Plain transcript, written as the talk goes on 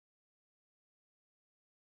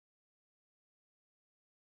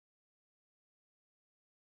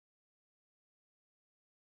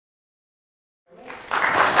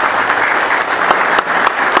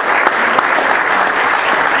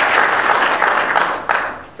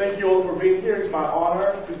thank you all for being here. It's my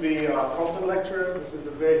honor to be a content lecturer. This is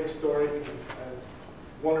a very historic and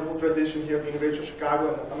wonderful tradition here at the University of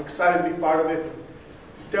Chicago, and I'm excited to be part of it. To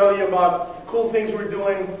tell you about cool things we're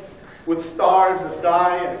doing with stars that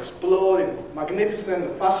die and explode in magnificent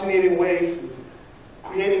and fascinating ways,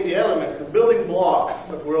 creating the elements, the building blocks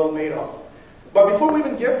that we're all made of. But before we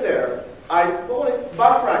even get there, I want to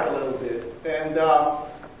backtrack a little bit and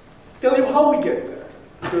tell you how we get there.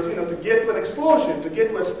 Because, you know, to get to an explosion, to get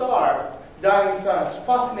to a star dying in such a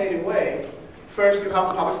fascinating way, first you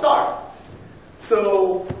have to have a star.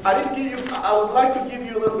 So I would like to give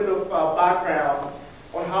you a little bit of background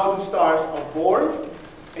on how the stars are born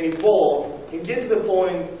and evolve and get to the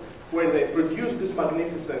point where they produce this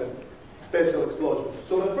magnificent spatial explosion.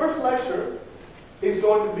 So the first lecture is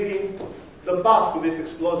going to be the path to this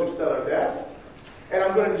explosive stellar death, and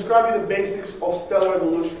I'm going to describe you the basics of stellar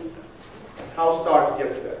evolution. How stars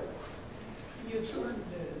get there. You turn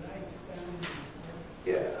the lights down.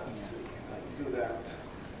 Yeah, let's see. I can do that.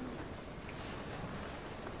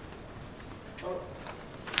 Oh,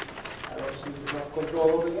 I don't seem to have control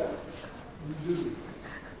over that. You do.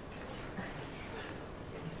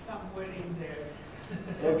 It's somewhere in there.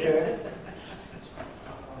 Okay.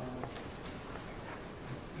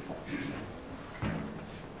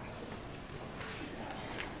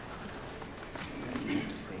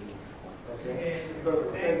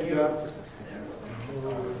 Thank you. There.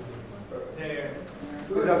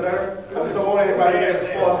 Is that better? I just don't want anybody here to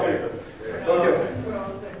fall asleep. Okay.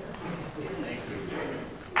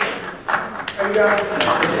 And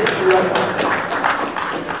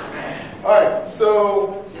alright,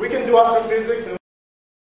 so we can do astrophysics and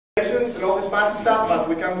all this fancy stuff, but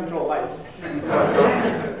we can't control lights.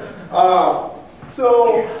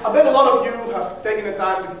 So I bet a lot of you have taken the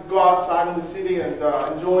time to go outside in the city and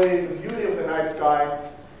enjoy the beauty of the night sky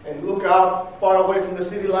and look out far away from the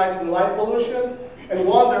city lights and light pollution and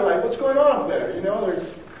wonder, like, what's going on up there? You know,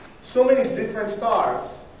 there's so many different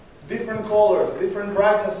stars, different colors, different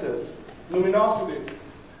brightnesses, luminosities.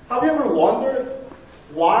 Have you ever wondered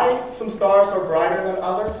why some stars are brighter than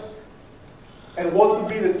others? And what would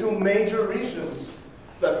be the two major reasons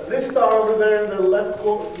that this star over there in the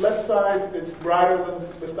left side is brighter than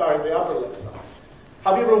the star in the upper left side?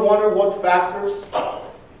 Have you ever wondered what factors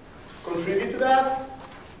contribute to that?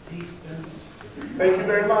 Distance. Thank you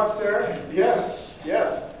very much, sir. Yes,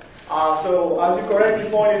 yes. So as you correctly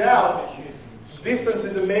pointed out, distance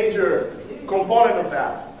is a major component of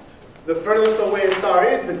that. The furthest away a star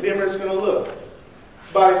is, the dimmer it's going to look.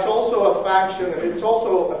 But it's also a function. It's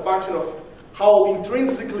also a function of how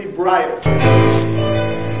intrinsically bright it is,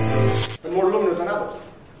 and more luminous than others.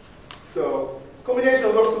 So, combination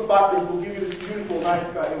of those two factors will give you this beautiful night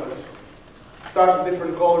sky image. Stars with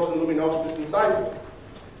different colors and luminosities and sizes.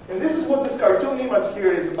 And this is what this cartoon image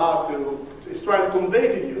here is trying to convey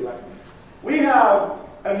to you. Like, we have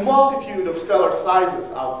a multitude of stellar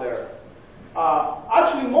sizes out there.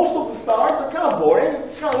 Actually, most of the stars are kind of boring.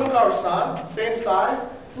 Kind of look at our sun, same size.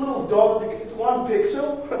 It's a little dog, it's 1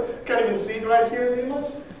 pixel. Can't even see it right here in the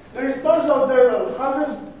image. There are stars out there that are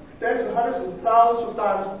tens and hundreds and thousands of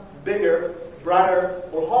times bigger, brighter,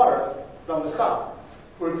 or hotter than the sun.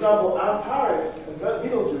 For example, Antares and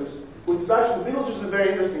Betelgeuse, which is actually, Betelgeuse is a very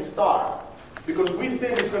interesting star because we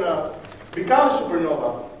think it's going to become a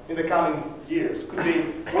supernova in the coming years. Could be,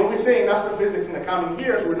 when we say in astrophysics in the coming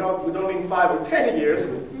years, we don't mean 5 or 10 years,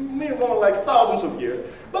 we mean more like thousands of years.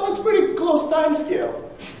 But it's pretty close time scale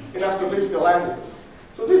in astrophysical language.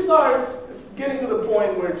 So this star is getting to the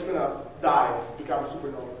point where it's going to die, become a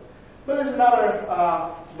supernova. But there's another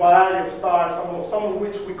variety of stars, some of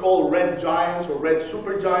which we call red giants or red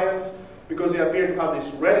supergiants, because they appear to have this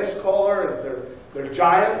reddish color, and they're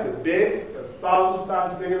giant, they're big, they're thousands of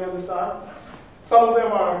times bigger than the sun. Some of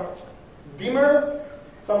them are dimmer,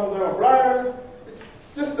 some of them are brighter. It's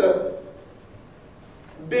just a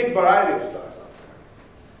big variety of stars out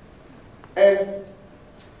there. And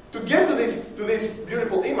to get to this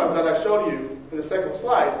beautiful image that I showed you in the second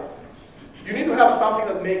slide, you need to have something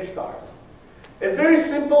that makes stars. A very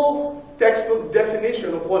simple textbook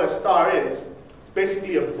definition of what a star is. It's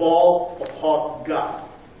basically a ball of hot gas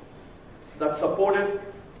that's supported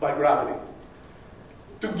by gravity.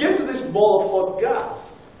 To get to this ball of hot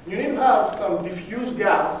gas, you need to have some diffuse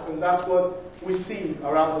gas, and that's what we see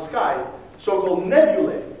around the sky, so-called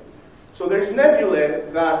nebulae. So there's nebulae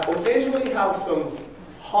that occasionally have some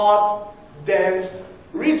hot, dense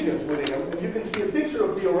regions within them. And you can see a picture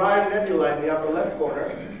of the Orion Nebula in the upper left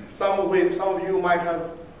corner. Some of you might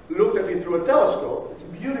have looked at it through a telescope. It's a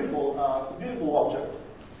beautiful object.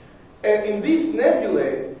 And in these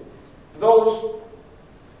nebulae, those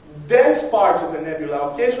dense parts of the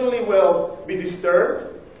nebula occasionally will be disturbed,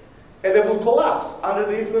 and they will collapse under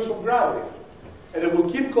the influence of gravity. And they will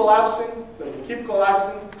keep collapsing, they will keep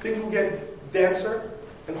collapsing, things will get denser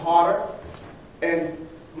and hotter, and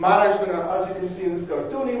matter is going to, as you can see in this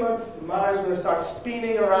cartoon image, matter is going to start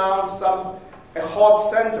spinning around a hot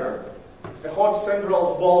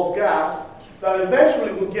central ball of gas that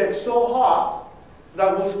eventually will get so hot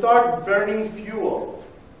that will start burning fuel.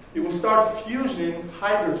 It will start fusing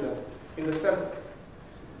hydrogen in the center.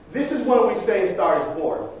 This is when we say a star is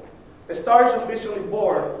born. A star is officially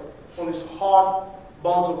born when these hot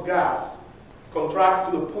balls of gas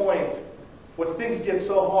contract to the point where things get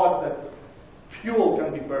so hot that fuel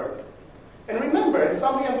can be burned. And remember, and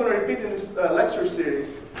something I'm going to repeat in this lecture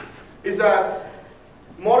series, is that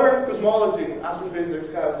modern cosmology,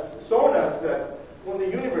 astrophysics, has shown us that when the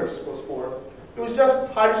universe was formed, it was just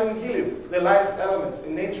hydrogen and helium, the lightest elements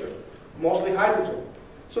in nature, mostly hydrogen.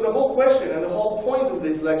 So the whole question and the whole point of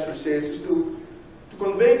this lecture series is to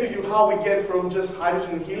convey to you how we get from just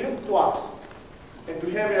hydrogen and helium to us, and to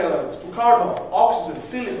heavy elements, to carbon, oxygen,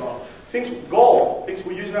 silicon, things with gold, things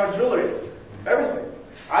we use in our jewelry, everything,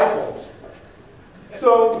 iPhones.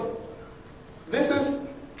 So this is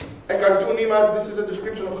a cartoon image, this is a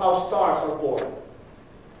description of how stars are born.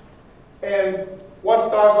 And once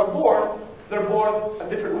stars are born, they're born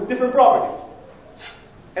with different properties.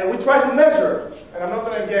 And we try to measure, and I'm not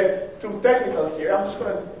going to get too technical here, I'm just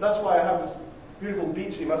going to, that's why I have this beautiful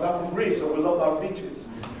beach image. I'm from Greece, so we love our beaches.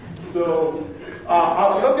 So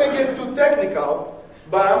I'm not going to get too technical,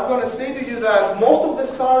 but I'm going to say to you that most of the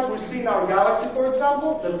stars we see in our galaxy, for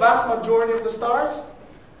example, the vast majority of the stars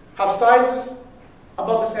have sizes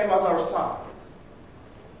about the same as our sun.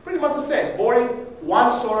 Pretty much the same, boring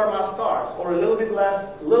one solar mass stars, or a little bit less,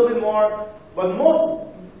 a little bit more, but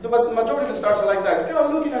the majority of the stars are like that. It's kind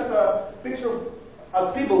of looking at a picture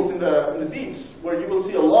of pebbles in the beach, where you will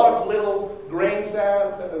see a lot of little grains of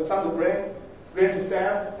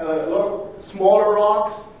sand, and a lot of smaller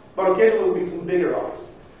rocks, but occasionally will be some bigger rocks.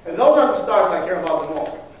 And those are the stars I care about the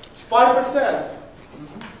most. It's 5%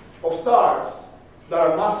 of stars that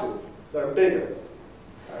are massive, that are bigger.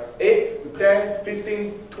 8, 10,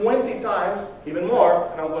 15, 20 times, even more,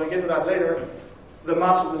 and I'm going to get to that later, the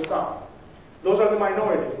mass of the sun. Those are the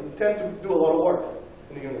minority. We tend to do a lot of work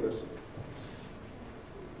in the universe.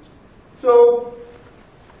 So,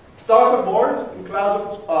 stars are born in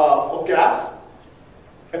clouds of gas.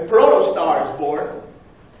 A protostar is born.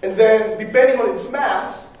 And then, depending on its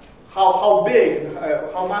mass, how big,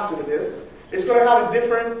 how massive it is, it's going to have a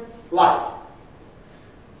different life.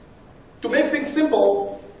 To make things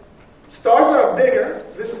simple, stars that are bigger,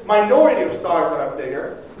 this minority of stars that are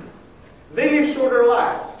bigger, they live shorter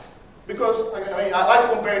lives. Because, I like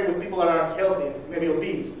to compare it with people that are unhealthy, maybe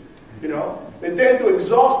obese. You know? They tend to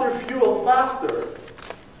exhaust their fuel faster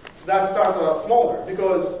than stars that are smaller.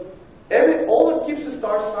 Because all that keeps the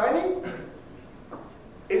stars shining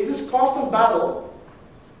is this constant battle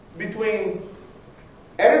between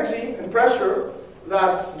energy and pressure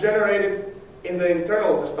that's generated in the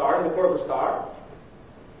internal of the star, in the core of the star,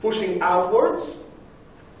 pushing outwards,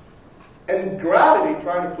 and gravity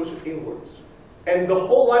trying to push it inwards. And the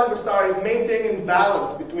whole life of a star is maintaining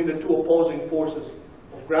balance between the two opposing forces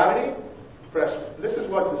of gravity and pressure. This is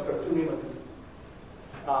what this cartoon image is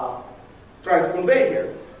trying to convey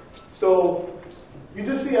here. So you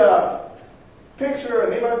just see a picture,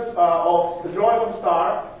 an image of the drawing of a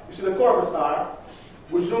star. You see the core of a star.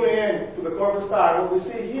 We're zooming in to the core of the star. What we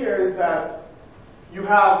see here is that you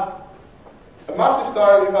have a massive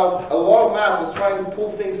star, you have a lot of mass that's trying to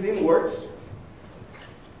pull things inwards.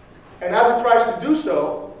 And as it tries to do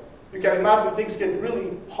so, you can imagine things get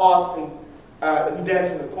really hot and dense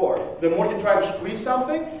in the core. The more you try to squeeze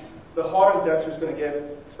something, the hotter and denser it's going to get,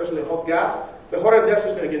 especially hot gas, the hotter and denser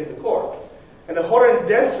it's going to get in the core. And the hotter and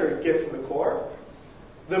denser it gets in the core,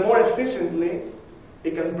 the more efficiently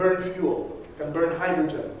it can burn fuel, it can burn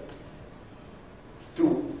hydrogen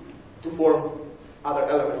to form other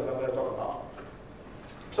elements that I'm going to talk about.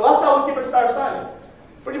 So that's how we keep a star shining.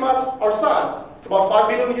 Pretty much our sun, it's about 5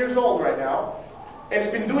 billion years old right now, and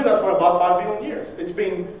it's been doing that for about 5 billion years. It's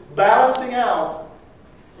been balancing out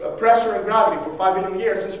pressure and gravity for 5 billion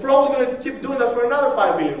years, and it's probably going to keep doing that for another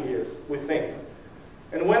 5 billion years, we think.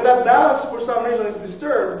 And when that balance, for some reason, is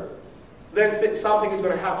disturbed, then something is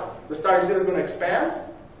going to happen. The star is either going to expand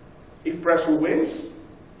if pressure wins,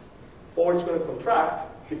 or it's going to contract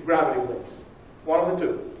if gravity wins. One of the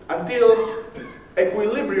two. Until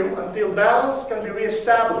equilibrium, until balance can be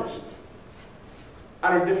reestablished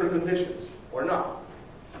under different conditions, or not.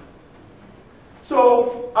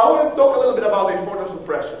 So I want to talk a little bit about the importance of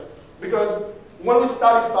pressure. Because when we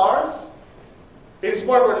study stars, it is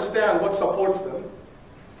important to understand what supports them.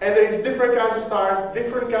 And there is different kinds of stars,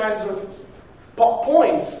 different kinds of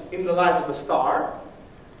points in the life of a star.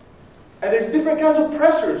 And there's different kinds of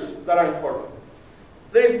pressures that are important.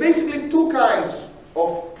 There's basically two kinds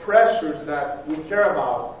of pressures that we care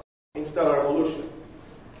about in stellar evolution.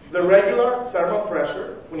 The regular thermal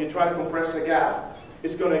pressure, when you try to compress a gas,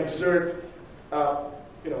 is going to exert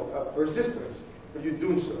resistance when you're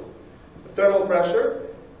doing so. The thermal pressure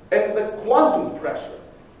and the quantum pressure.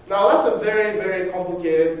 Now that's a very, very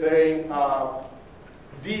complicated, very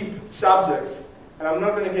deep subject, and I'm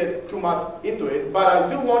not going to get too much into it, but I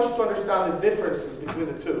do want you to understand the differences between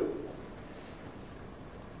the two.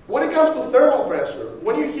 When it comes to thermal pressure,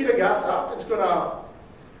 when you heat a gas up, it's going to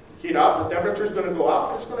heat up, the temperature is going to go up,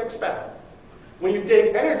 and it's going to expand. When you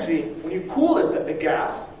take energy, when you cool the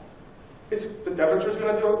gas, the temperature is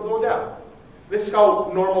going to go down. This is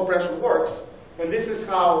how normal pressure works, and this is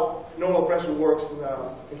how normal pressure works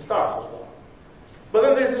in stars as well. But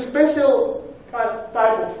then there's a special type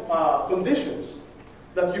of conditions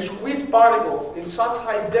that you squeeze particles in such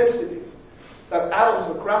high densities that atoms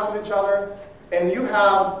will crash with each other, and you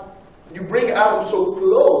bring atoms so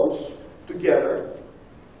close together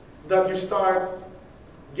that you start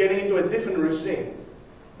getting into a different regime,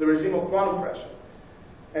 the regime of quantum pressure.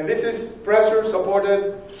 And this is pressure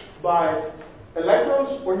supported by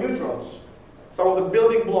electrons or neutrons, some of the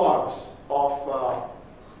building blocks of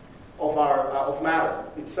matter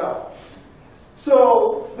itself.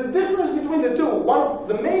 So the difference between the two,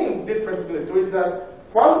 the main difference between the two is that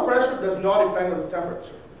quantum pressure does not depend on the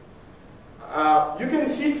temperature. You can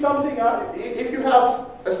heat something up. If you have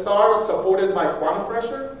a star that's supported by quantum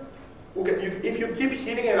pressure, if you keep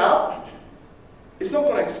heating it up, it's not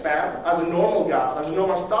going to expand as a normal gas, as a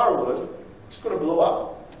normal star would. It's going to blow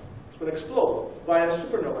up. It's going to explode via a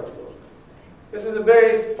supernova explosion. This is a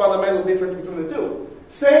very fundamental difference between the two.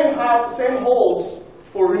 Same holds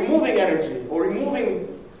for removing energy or removing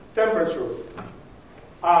temperature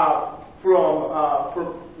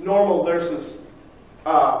from normal versus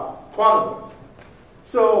quantum.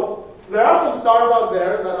 So there are some stars out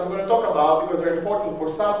there that I'm going to talk about because they're important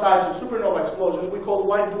for some types of supernova explosions we call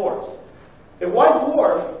white dwarfs. A white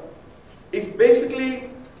dwarf is basically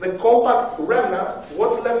the compact remnant,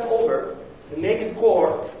 what's left over, the naked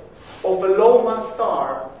core of a low-mass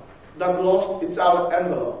star that lost its outer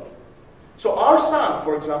envelope. So our sun,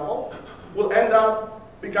 for example, will end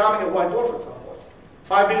up becoming a white dwarf at some point.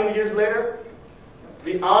 5 billion years later,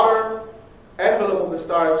 the outer envelope of the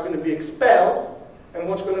star is going to be expelled, and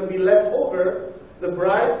what's going to be left over, the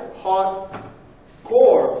bright, hot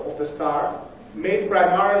core of the star, made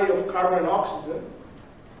primarily of carbon and oxygen,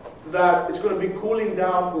 that is going to be cooling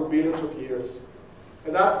down for billions of years.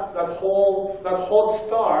 And that hot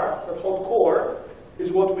star, that hot core, is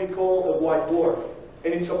what we call a white dwarf,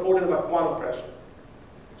 and it's supported by quantum pressure.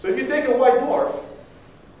 So if you take a white dwarf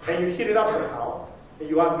and you heat it up somehow, and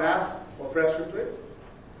you add mass or pressure to it,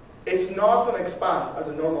 it's not going to expand as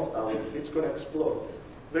a normal star. It's going to explode.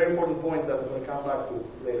 Very important point that we're going to come back to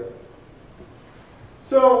later.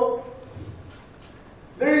 So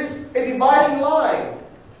there is a dividing line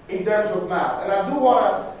in terms of mass, and I do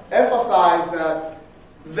want to emphasize that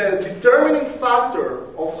the determining factor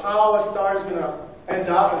of how a star is going to end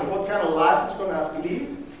up and what kind of life it's going to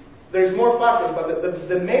leave, there's more factors, but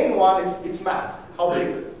the main one is its mass, how big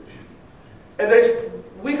it is. And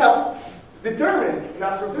we have determined in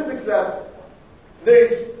astrophysics that there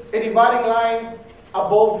is a dividing line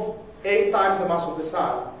above 8 times the mass of the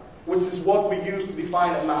sun, which is what we use to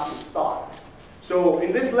define a massive star. So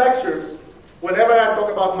in these lectures, whenever I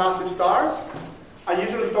talk about massive stars, I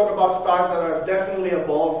usually talk about stars that are definitely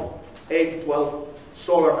above 8 to 12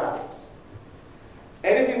 solar masses.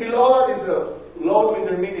 Anything below that is a low to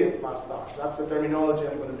intermediate mass star. That's the terminology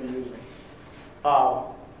I'm going to be using.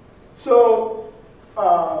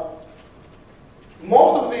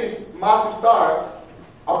 Most of these massive stars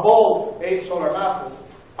above 8 solar masses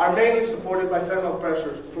are mainly supported by thermal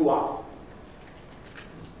pressure throughout.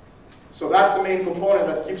 So that's the main component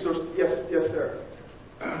that keeps those. Yes, sir.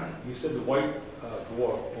 You said the white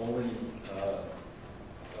dwarf only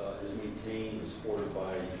is maintained, supported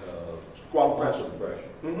by quantum pressure.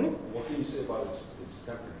 Mm-hmm. What can you say about its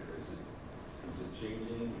temperature? Is it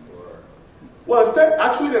changing or? Well, it's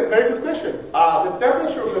actually a very good question. The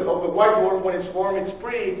temperature of the white dwarf when it's formed, it's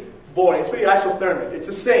pretty boring. It's pretty isothermic. It's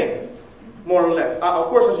the same, more or less. Of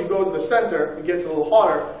course, as you go to the center, it gets a little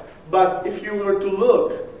hotter. But if you were to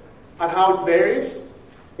look at how it varies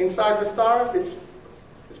inside the star,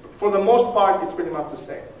 for the most part, it's pretty much the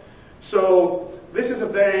same. So this is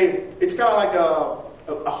it's kind of like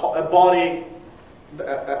a body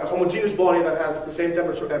a homogeneous body that has the same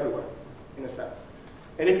temperature everywhere, in a sense.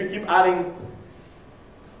 And if you keep adding,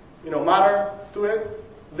 matter to it,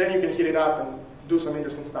 then you can heat it up and do some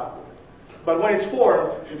interesting stuff with it. But when it's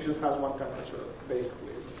formed, it just has one temperature,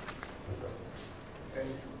 basically. And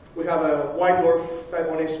we have a white dwarf type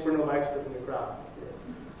 1A supernova expert in the crowd.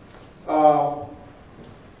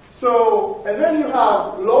 And then you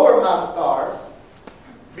have lower mass stars,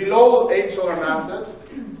 below 8 solar masses,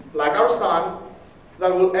 like our sun,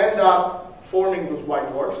 that will end up forming those white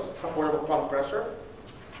dwarfs, supported by quantum pressure.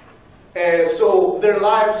 And so their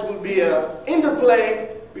lives will be an interplay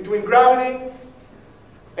between gravity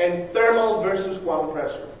and thermal versus quantum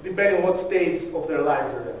pressure, depending on what states of their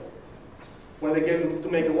lives they're in. When they get to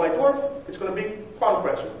make a white dwarf, it's going to be quantum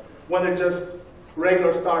pressure. When they're just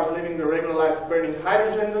regular stars living their regular lives burning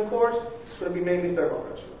hydrogen in the cores, it's going to be mainly thermal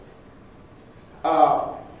pressure.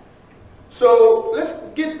 So let's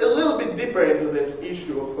get a little bit deeper into this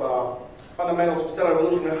issue of fundamentals of stellar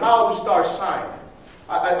evolution and how do stars shine.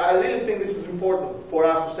 I really think this is important for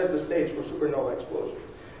us to set the stage for supernova explosion.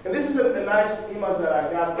 And this is a nice image that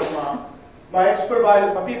I got from my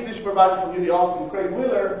PhD supervisor from UD Austin, Craig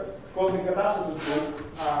Wheeler, Cosmic Catastrophes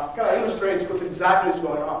book, kind of illustrates what exactly is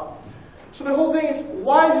going on. So the whole thing is,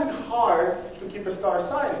 why is it hard to keep a star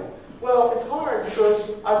shining? Well, it's hard because,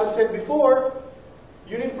 as I said before,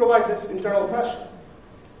 you need to provide this internal pressure.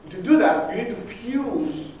 To do that, you need to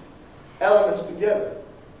fuse elements together.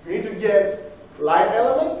 You need to get light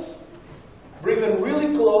elements, bring them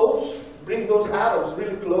really close, bring those atoms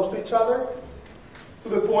really close to each other, to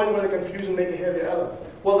the point where they can fuse and make a heavier element.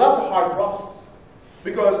 Well, that's a hard process,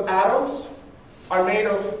 because atoms are made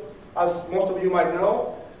of, as most of you might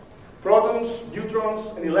know, protons, neutrons,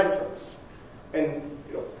 and electrons. And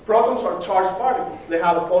protons are charged particles. They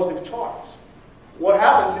have a positive charge. What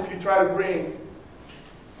happens if you try to bring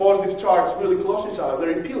positive charges really close to each other?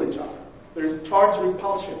 They repel each other. There's charge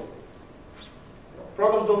repulsion.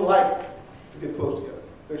 Protons don't like to get close together.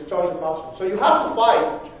 There's charge repulsion. So you have to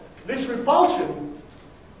fight this repulsion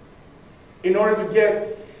in order to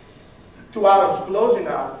get two atoms close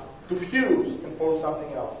enough to fuse and form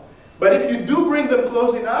something else. But if you do bring them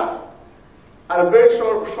close enough, at a very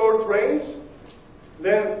short range,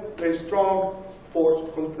 then there's strong force,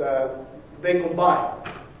 they combine.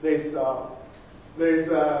 There's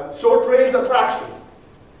short range attraction.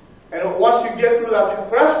 And once you get through that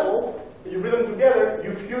threshold, you bring them together,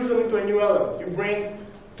 you fuse them into a new element. You bring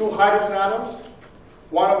two hydrogen atoms.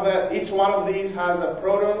 Each one of these has a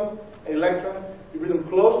proton, an electron. You bring them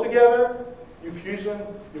close together, you fuse them,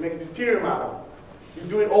 you make a deuterium atom. You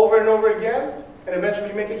do it over and over again, and eventually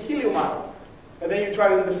you make a helium atom. And then you try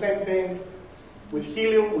to do the same thing with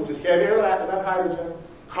helium, which is heavier than hydrogen,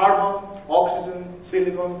 carbon, oxygen,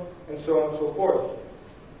 silicon, and so on and so forth.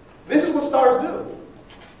 This is what stars do.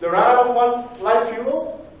 They run out of one light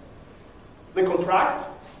fuel, they contract,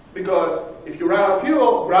 because if you run out of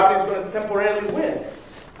fuel, gravity is going to temporarily win,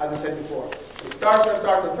 as I said before. The star's going to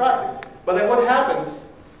start contracting. But then what happens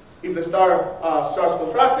if the star starts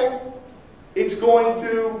contracting? It's going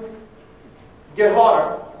to get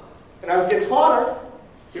hotter. And as it gets hotter,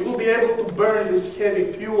 it will be able to burn this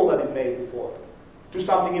heavy fuel that it made before to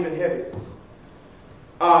something even heavier.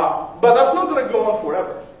 But that's not going to go on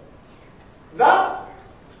forever. That,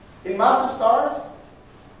 in massive stars,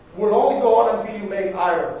 will only go on until you make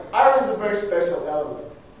iron. Iron is a very special element.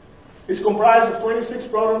 It's comprised of 26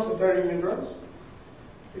 protons and 30 neutrons.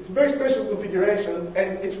 It's a very special configuration,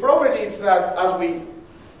 and its property is that, as we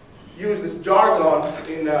use this jargon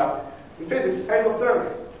in physics,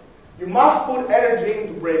 endothermic. You must put energy in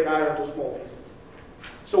to break iron to small pieces.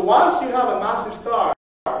 So once you have a massive star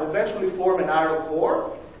eventually form an iron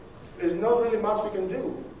core, there's not really much we can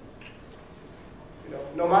do.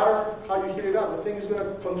 No matter how you heat it up, the thing is going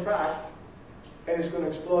to contract and it's going to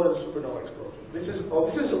explode as a supernova explosion. This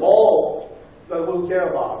is all that we'll care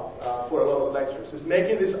about for a lot of lectures, is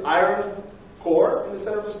making this iron core in the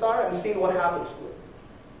center of the star and seeing what happens to it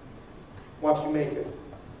once you make it.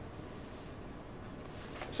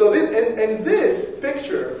 So in this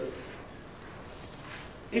picture,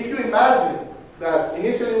 if you imagine that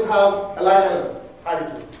initially you have a light element,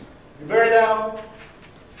 hydrogen, you bury it down,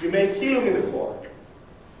 you make helium in the core,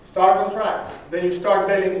 star contracts, then you start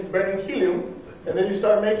burning helium, and then you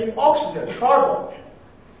start making oxygen, carbon,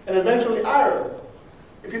 and eventually iron.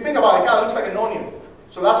 If you think about it, it kind of looks like an onion.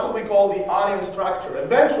 So that's what we call the onion structure.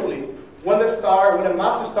 Eventually, when a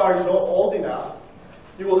massive star is old enough,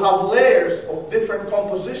 you will have layers of different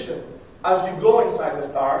composition as you go inside the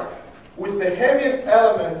star, with the heaviest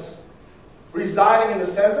elements residing in the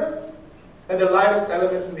center and the lightest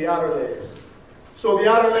elements in the outer layers. So the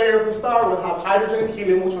outer layer of the star will have hydrogen and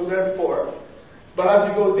helium, which was there before. But as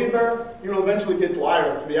you go deeper, you will eventually get to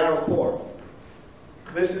iron, the iron core.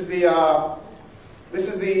 This is the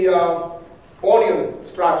onion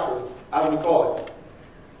structure, as we call it.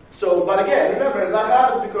 So, but again, remember, that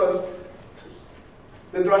happens because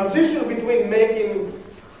the transition between making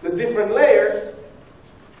the different layers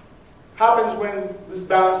happens when this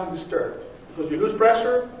balance is disturbed. Because you lose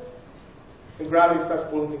pressure, and gravity starts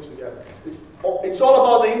pulling things together. It's all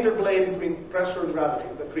about the interplay between pressure and gravity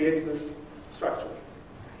that creates this structure.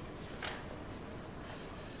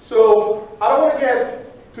 So, I don't want to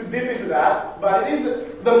get too deep into that, but it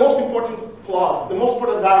is the most important plot, the most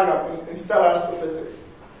important diagram in stellar astrophysics.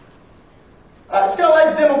 It's kind of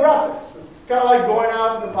like demographics. It's kind of like going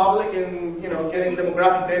out in the public and getting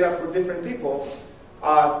demographic data for different people,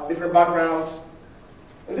 different backgrounds.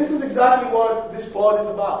 And this is exactly what this plot is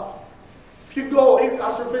about. If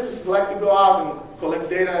astrophysicists like to go out and collect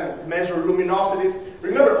data and measure luminosities,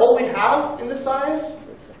 remember all we have in the science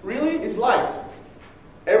really is light.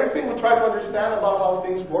 Everything we try to understand about how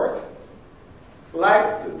things work,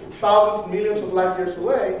 light, thousands, millions of light years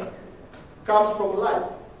away, comes from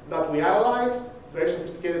light that we analyze in very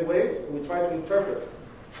sophisticated ways, and we try to interpret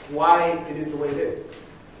why it is the way it is.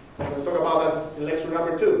 So I'm going to talk about that in lecture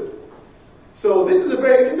number 2. So this is if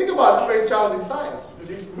you think about it, it's a very challenging science,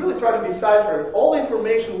 because you really try to decipher all the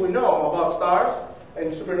information we know about stars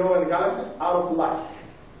and supernova and galaxies out of light,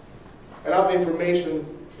 and out of the information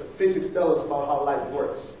that physics tells us about how light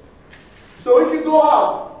works. So if you go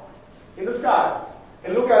out in the sky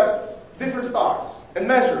and look at different stars and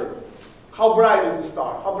measure how bright is the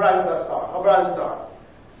star, how bright is that star, how bright is the star,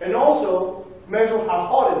 and also measure how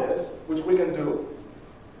hot it is, which we can do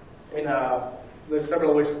there's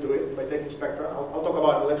several ways to do it by taking spectra. I'll talk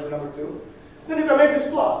about it in lecture number 2. Then you can make this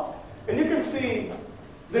plot. And you can see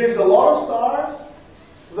there's a lot of stars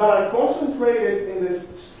that are concentrated in this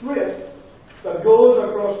strip that goes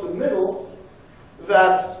across the middle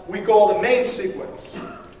that we call the main sequence.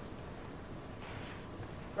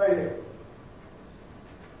 Right here.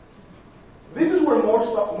 This is where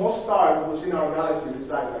most stars we see in our galaxy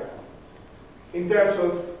reside right now, in terms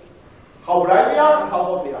of how bright they are and how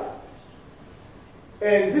hot they are.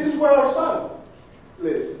 And this is where our sun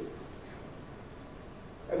lives.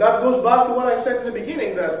 And that goes back to what I said in the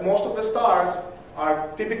beginning, that most of the stars are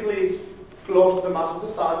typically close to the mass of the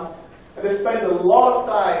sun, and they spend a lot of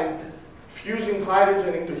time fusing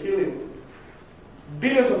hydrogen into helium.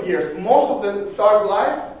 Billions of years. Most of the star's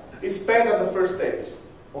life is spent at the first stage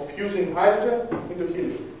of fusing hydrogen into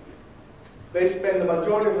helium. They spend the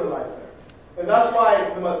majority of their life there. And that's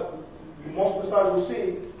why most of the stars we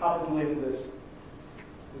see happen to live in this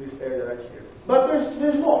area right here. But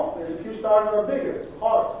there's more. There's a few stars that are bigger,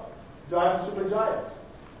 hotter, giants and supergiants.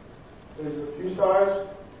 There's a few stars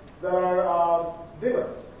that are bigger.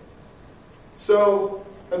 So,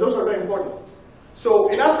 and those are very important. So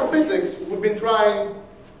in astrophysics, we've been trying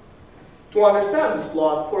to understand this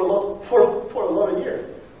plot for a lot of years.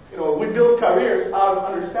 We build careers out of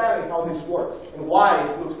understanding how this works and why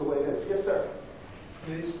it looks the way it is. Yes, sir.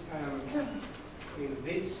 Please, in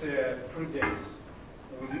these projects,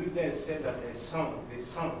 will you then say that the sun is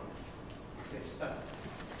a star?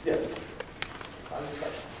 Yes.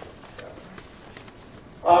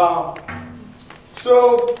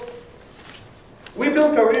 So we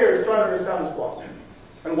build careers trying to understand this plot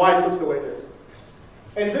and why it looks the way it is.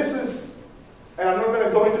 And this is, and I'm not going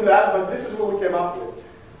to go into that, but this is what we came up with.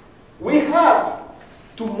 We had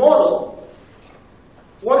to model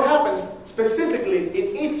what happens specifically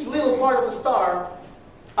in each little part of the star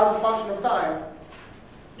as a function of time,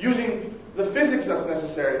 using the physics that's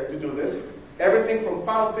necessary to do this. Everything from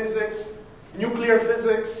quantum physics, nuclear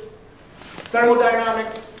physics,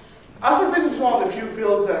 thermodynamics. Astrophysics is one of the few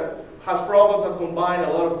fields that has problems that combine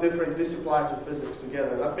a lot of different disciplines of physics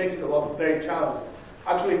together. That makes it very challenging.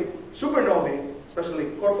 Actually, supernovae, especially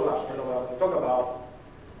corpuscular supernova, that we talk about,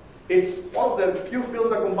 it's one of the few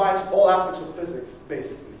fields that combines all aspects of physics,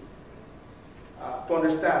 basically, to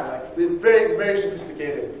understand. Like, it's a very, very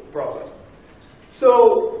sophisticated process.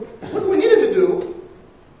 So what we needed to do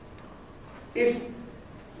is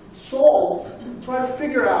try to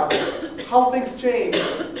figure out how things change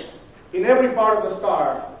in every part of the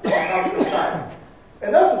star in a function of time.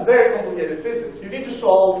 And that's a very complicated physics. You need to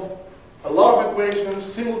solve a lot of equations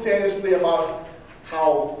simultaneously about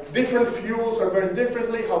how different fuels are burned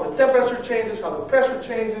differently, how the temperature changes, how the pressure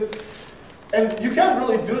changes. And you can't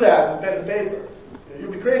really do that in pen and paper.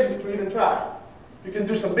 You'd be crazy to even try. You can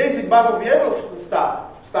do some basic back-of-the-envelope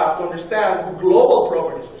stuff to understand the global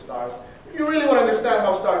properties of stars. If you really want to understand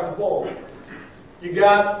how stars evolve, you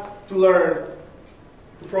got to learn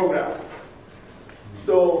to program.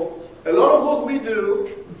 So a lot of what we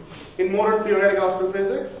do in modern theoretical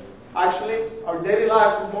astrophysics, actually, our daily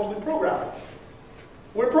lives is mostly programming.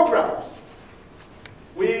 We're programmers.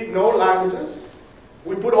 We know languages.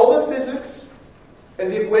 We put all the physics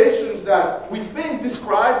and the equations that we think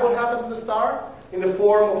describe what happens in the star in the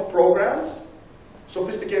form of programs,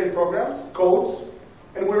 sophisticated programs, codes,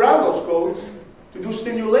 and we run those codes to do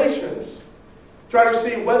simulations, try to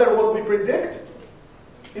see whether what we predict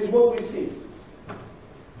is what we see.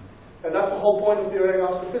 And that's the whole point of theoretical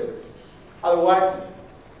astrophysics. Otherwise,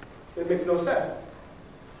 it makes no sense.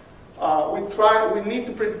 We need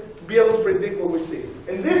to be able to predict what we see.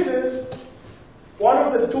 And this is one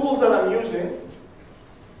of the tools that I'm using.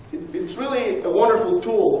 It's really a wonderful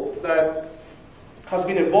tool that has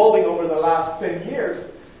been evolving over the last 10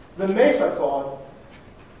 years. The MESA code.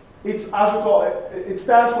 It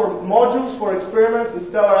stands for Modules for Experiments in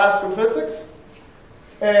Stellar Astrophysics.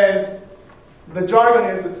 And the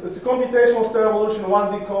jargon is it's a computational stellar evolution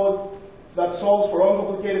 1D code that solves for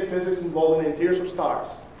uncomplicated physics involving the interiors of stars.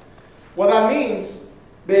 What that means,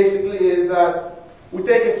 basically, is that we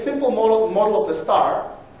take a simple model of the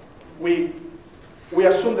star. We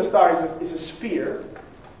assume the star is a sphere.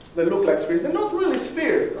 They look like spheres. They're not really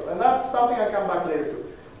spheres, though, and that's something I come back later to.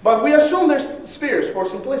 But we assume they're spheres for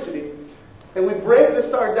simplicity, and we break the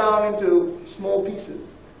star down into small pieces.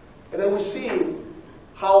 And then we see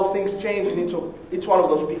how things change in each one of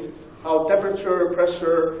those pieces, how temperature,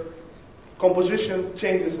 pressure, composition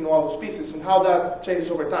changes in one of those pieces, and how that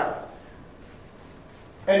changes over time.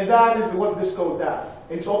 And that is what this code does.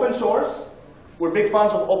 It's open source. We're big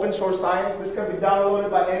fans of open source science. This can be downloaded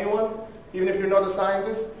by anyone, even if you're not a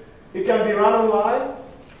scientist. It can be run online.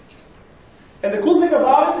 And the cool thing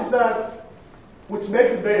about it is that, which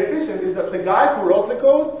makes it very efficient, is that the guy who wrote the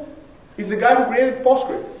code is the guy who created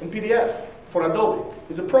PostScript in PDF for Adobe.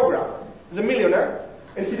 He's a programmer. He's a millionaire.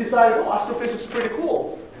 And he decided, oh, astrophysics is pretty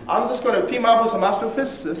cool. I'm just going to team up with some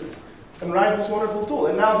astrophysicists and write this wonderful tool.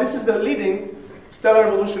 And now this is the leading stellar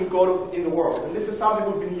evolution code in the world. And this is something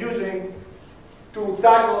we've been using to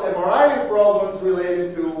tackle a variety of problems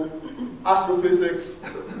related to astrophysics,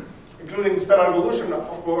 including stellar evolution,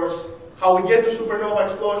 of course, how we get to supernova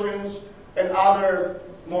explosions, and other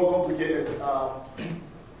more complicated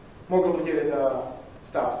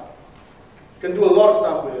stuff. You can do a lot of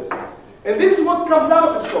stuff with it. And this is what comes out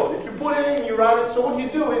of this code. If you put it in and you run it, so what you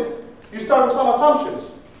do is you start with some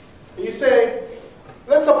assumptions. And you say,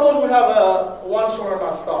 let's suppose we have a one solar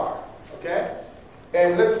mass star, okay?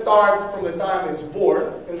 And let's start from the time it's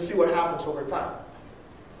born and see what happens over time.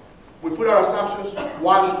 We put our assumptions,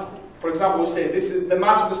 for example, we say the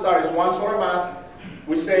mass of the star is one solar mass.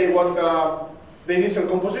 We say what the initial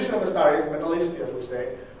composition of the star is, metallicity, as we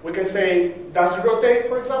say. We can say, does it rotate,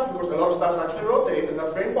 for example, because a lot of stars actually rotate, and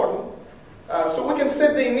that's very important. So we can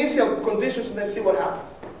set the initial conditions and then see what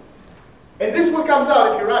happens. And this is what comes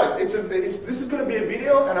out if you run it. This is going to be a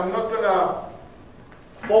video, and I'm not going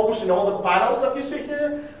to focus on all the panels that you see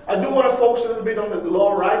here. I do want to focus a little bit on the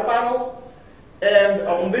lower right panel, and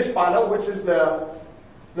on this panel, which is the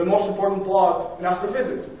most important plot in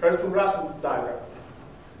astrophysics, Hertzsprung-Russell diagram,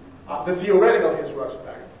 the theoretical Hertzsprung-Russell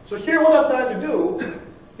diagram. So here what I'm trying to do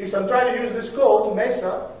is I'm trying to use this code,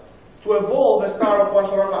 MESA, to evolve a star of one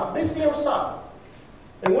solar mass, basically our sun.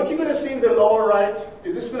 And what you're going to see in the lower right,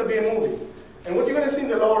 this is going to be a movie. And what you're going to see in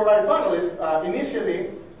the lower right panel is, initially,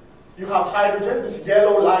 you have hydrogen. This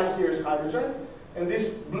yellow line here is hydrogen, and this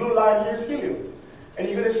blue line here is helium. And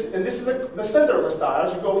you're going to see, and this is the center of the star.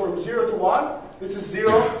 As you go from 0 to 1, this is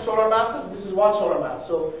 0 solar masses, this is 1 solar mass.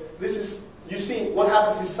 So this is, you see what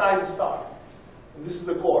happens inside the star. And this is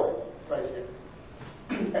the core, right here.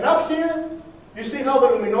 And up here, you see how the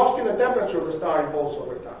luminosity and the temperature of the star evolves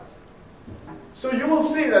over time. So you will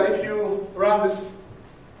see that if you run this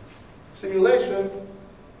simulation,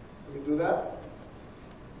 let me do that.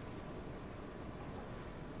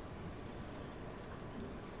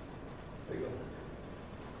 There you go.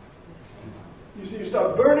 You see, you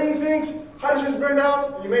start burning things, hydrogen is burned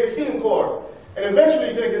out, you made a helium core. And eventually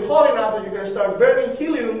you're going to get hot enough that you're going to start burning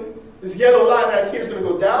helium. This yellow line right here is going to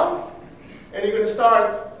go down, and you're going to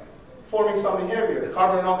start forming something heavier,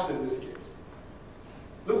 carbon and oxygen in this case.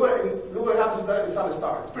 Look what happens inside the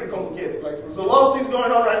star. It's pretty complicated. Like, there's a lot of things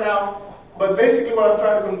going on right now, but basically what I'm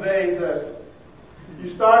trying to convey is that you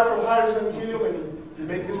start from hydrogen and helium and you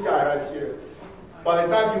make this guy right here. By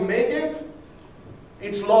the time you make it,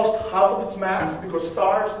 it's lost half of its mass, because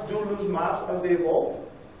stars do lose mass as they evolve.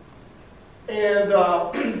 And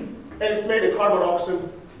it's made a carbon-oxygen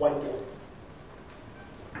white dwarf.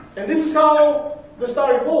 And this is how the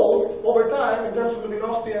star evolved over time in terms of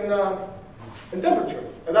luminosity and and temperature.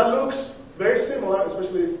 And that looks very similar,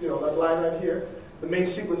 especially that line right here, the main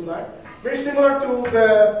sequence line. Very similar to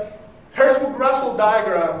the Hertzsprung-Russell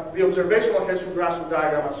diagram, the observational Hertzsprung-Russell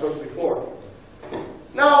diagram I showed before.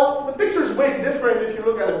 Now, the picture is way different if you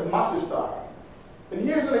look at a massive star. And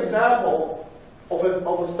here's an example of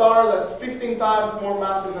a star that's 15 times more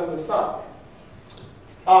massive than the Sun.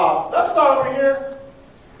 That star over here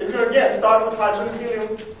is going to, again, start with hydrogen and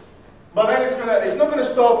helium, but then it's not going to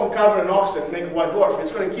stop on carbon and oxygen and make a white dwarf.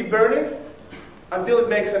 It's going to keep burning until it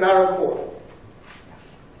makes an iron core.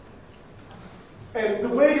 And the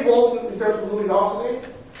way it evolves in terms of luminosity,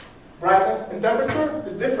 brightness, and temperature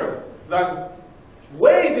is different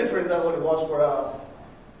way different than what it was for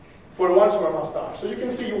a one-solar mass star. So you can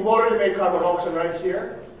see you've already made carbon oxygen right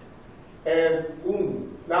here, and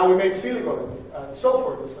boom, now we made silicon and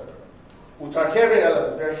sulfur, etc., which are heavy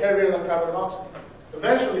elements. They're heavier than carbon and oxygen.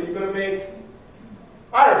 Eventually, you're going to make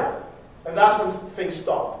iron, and that's when things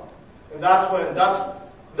stop. And that's what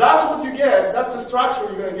you get. That's the structure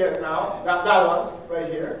you're going to get now. That one right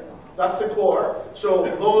here. That's the core. So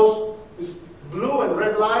this blue and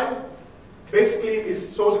red line basically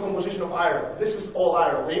shows the composition of iron. This is all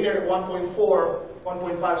iron. The inner 1.4,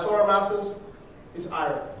 1.5 solar masses is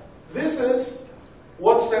iron. This is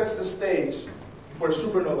what sets the stage for a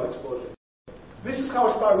supernova explosion. This is how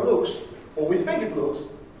a star looks, or we think it looks,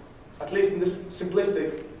 at least in this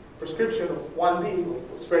simplistic prescription of 1D,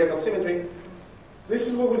 or spherical symmetry. This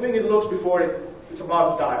is what we think it looks before it's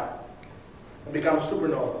about to die and become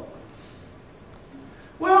supernova.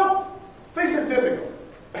 Well, things are difficult.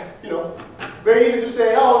 Very easy to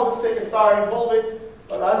say, oh, let's take a star and evolve it.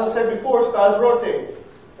 But as I said before, stars rotate,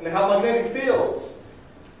 and they have magnetic fields.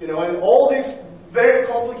 And all these very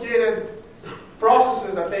complicated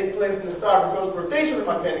processes that take place in the star because of rotation of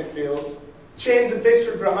magnetic fields change the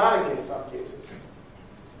picture dramatically in some cases.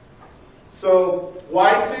 So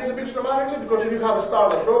why change the picture dramatically? Because if you have a star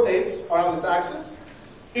that rotates around its axis,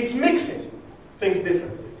 it's mixing things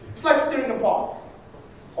differently. It's like stirring a pot,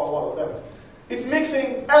 or whatever. It's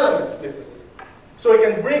mixing elements differently. So it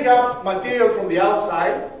can bring up material from the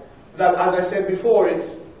outside that, as I said before,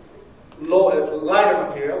 it's lighter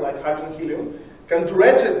material, like hydrogen helium, can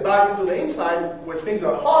dredge it back into the inside where things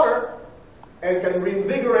are hotter and can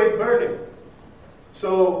reinvigorate burning.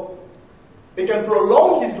 So it can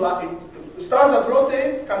prolong his life. The stars that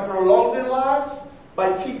rotate can prolong their lives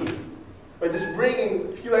by cheating, by just bringing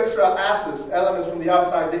a few extra acids, elements from the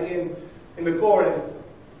outside in the core and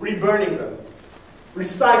reburning them.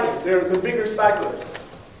 Recycling, they're big recyclers.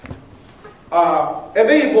 And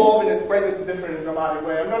they evolve in a quite different and dramatic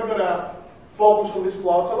way. I'm not going to focus on these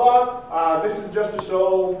plots a lot. This is just to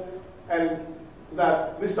show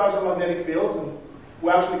that these stars have magnetic fields, and we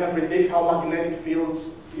actually can predict how magnetic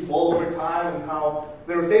fields evolve over time and how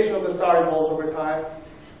the rotation of the star evolves over time.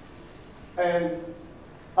 And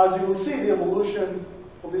as you will see, the evolution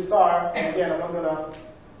of the star, and again, I'm not going to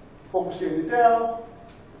focus here in detail.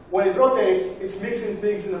 When it rotates, it's mixing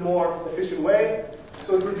things in a more efficient way,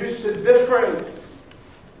 so it produces a different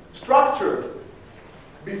structure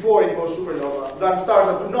before it goes supernova than stars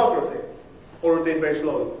that do not rotate, or rotate very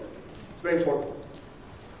slowly. It's very important.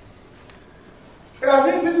 And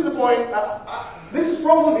I think this is a point, this is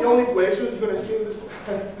probably the only equations you're going to see in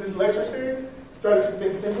this lecture series. Try to keep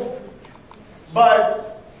things simple.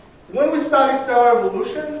 But when we study stellar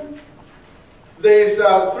evolution, there's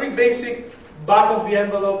three basic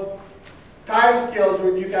back-of-the-envelope timescales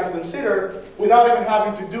that you can consider without even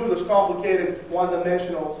having to do those complicated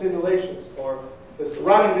one-dimensional simulations or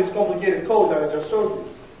running this complicated code that I just showed you.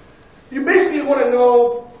 You basically want to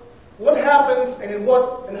know what happens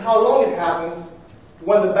and how long it happens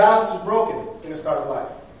when the balance is broken in a star's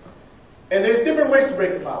life. And there's different ways to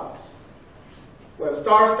break the balance. Well,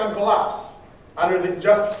 stars can collapse under the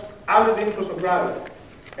influence of gravity.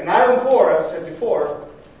 An iron core, as I said before,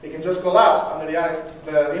 it can just collapse under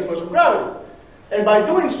the influence of gravity. And by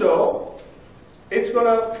doing so, it's going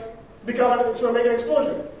to make an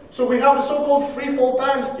explosion. So we have the so-called free fall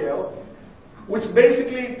time scale, which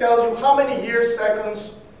basically tells you how many years,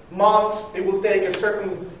 seconds, months it will take a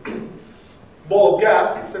certain ball of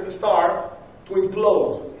gas, a certain star, to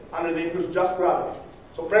implode under the influence of just gravity.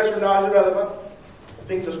 So pressure now is irrelevant. The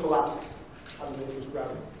thing just collapses under the influence of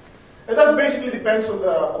gravity. And that basically depends on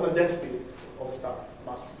the density of the star,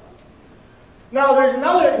 mass of the star. Now there's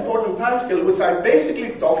another important time scale which I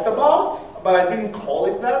basically talked about, but I didn't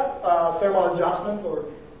call it that, thermal adjustment or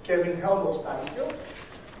Kelvin Helmholtz time scale,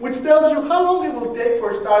 which tells you how long it will take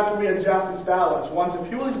for a star to readjust its balance once the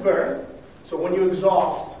fuel is burned. So when you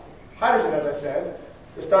exhaust hydrogen, as I said,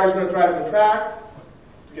 the star is going to try to contract,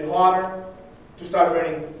 to get hotter, to start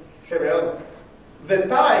burning heavy elements. the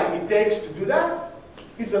time it takes to do that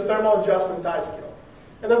is the thermal adjustment time scale.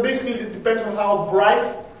 And then basically it depends on how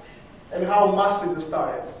bright and how massive the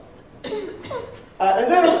star is.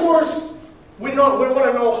 And then, of course, we want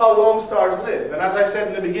to know how long stars live. And as I said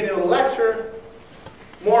in the beginning of the lecture,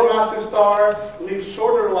 more massive stars live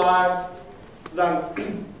shorter lives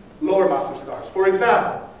than lower massive stars. For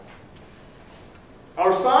example,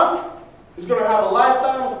 our sun is going to have a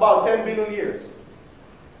lifetime of about 10 billion years.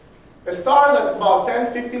 A star that's about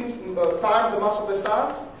 10, 15 times the mass of the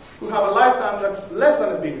sun will have a lifetime that's less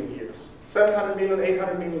than 1 billion years, 700 million,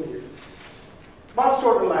 800 million years. Much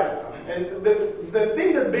shorter lifetime. And the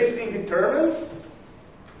thing that basically determines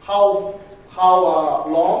how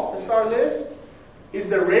long the star lives is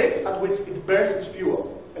the rate at which it burns its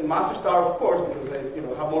fuel. And massive stars, of course, because they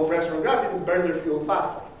have more pressure and gravity, they burn their fuel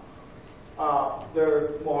faster. They're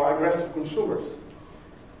more aggressive consumers.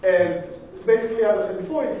 And basically, as I said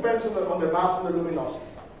before, it depends on the mass and the luminosity.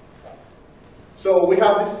 So we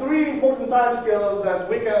have these three important time scales that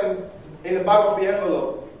we can, in the back of the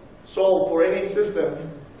envelope, solve for any system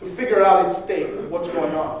to figure out its state, what's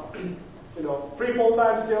going on. Threefold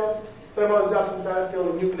time scale, thermal adjustment time scale,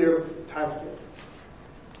 and nuclear time scale.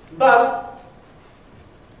 But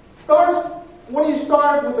stars, when you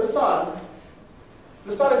start with the sun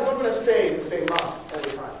is not going to stay the same mass all the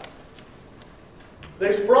time.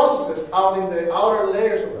 There's processes out in the outer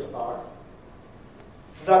layers of the star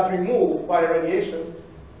that remove, by radiation,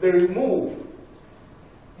 they remove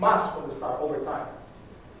mass from the star over time.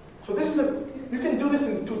 So this is you can do this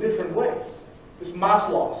in two different ways. This mass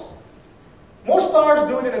loss. Most stars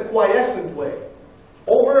do it in a quiescent way.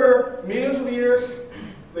 Over millions of years,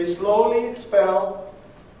 they slowly expel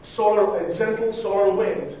a gentle solar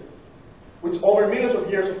wind, which over millions of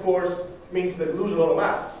years, of course, means they lose a lot of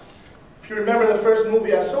mass. If you remember the first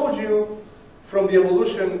movie I showed you from the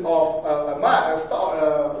evolution of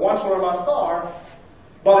one solar mass star,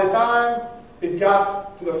 by the time it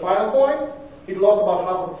got to the final point, it lost about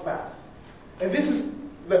half of its mass. And this is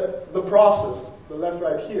the process, the left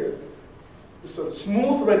right here. It's a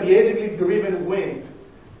smooth, radiatively driven wind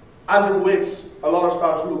under which a lot of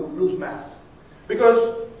stars lose mass.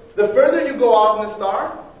 Because the further you go out in the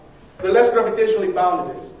star, the less gravitationally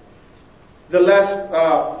bound it is. The less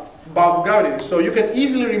bound gravity is. So you can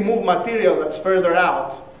easily remove material that's further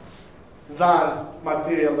out than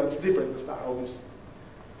material that's deeper in the star, obviously.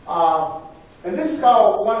 And this is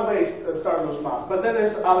how one way stars lose mass. But then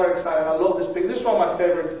there's other exciting. I love this picture. This is one of my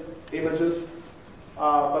favorite images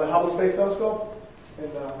by the Hubble Space Telescope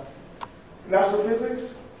in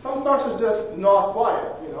astrophysics. Some stars are just not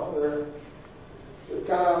quiet. They're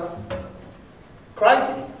kind of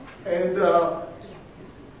cranky. And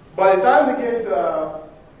by the time they get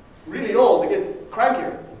really old, they get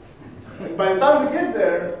crankier. And by the time they get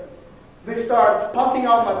there, they start puffing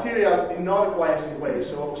out material in non-quiescent ways.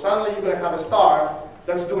 So suddenly you're going to have a star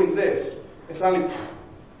that's doing this. And suddenly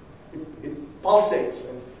it pulsates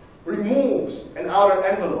and removes an outer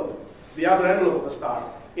envelope, the outer envelope of the star,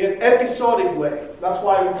 in an episodic way. That's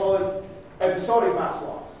why we call it episodic mass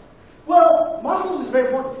loss. Well, mass loss is very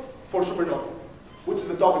important for supernova, which is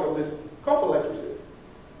the topic of this couple lectures here.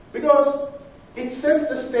 Because it sets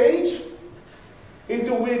the stage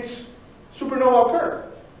into which supernova occur.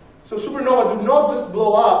 So supernova do not just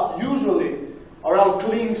blow up, usually, around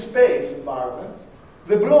clean space environment.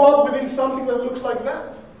 They blow up within something that looks like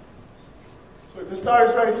that. So if the star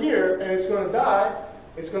is right here, and it's going to die,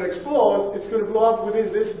 it's going to explode, it's going to blow up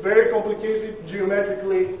within this very complicated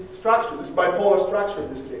geometrically structure, this bipolar structure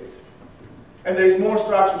in this case. And there's more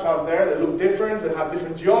structures out there that look different, that have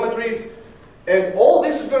different geometries. And all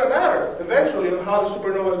this is going to matter, eventually, on how the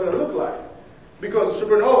supernova is going to look like. Because the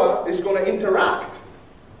supernova is going to interact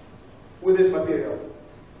with this material.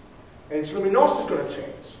 And its luminosity is going to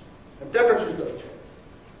change. And temperature is going to change.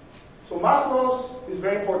 So mass loss is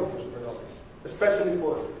very important for supernova, especially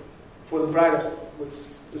for the brightest, which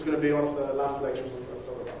is going to be one of the last lectures we're going to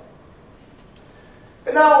talk about.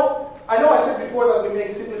 And now, I know I said before that we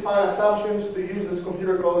make simplified assumptions to use this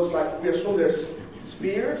computer codes, like we assume there's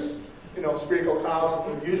spheres, spherical clouds,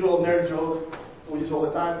 it's the usual nerd joke we use all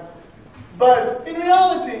the time. But in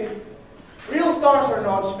reality, real stars are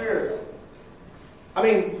not spherical. I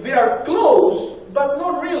mean, they are close, but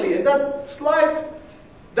not really. And that slight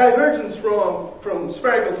divergence from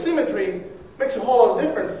spherical symmetry makes a whole lot of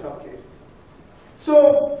difference in some cases.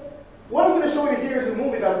 So what I'm going to show you here is a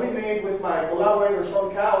movie that we made with my collaborator,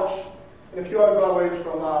 Sean Couch, and a few other collaborators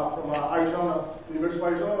from Arizona, University of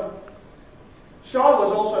Arizona. Sean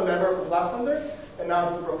was also a member of the Flash Center, and now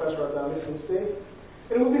he's a professor at Michigan State.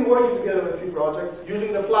 And we've been working together on a few projects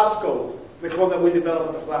using the Flash code, the code that we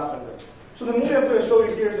developed at the Flash Center. So the movie I'm going to show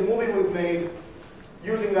you here is a movie we've made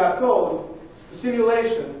using that code. It's a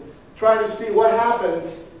simulation trying to see what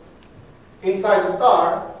happens inside the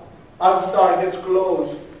star as the star gets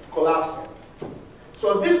close, collapsing.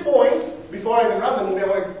 So at this point, before I even run the movie, I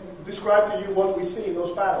want to describe to you what we see in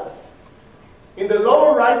those panels. In the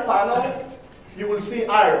lower right panel, you will see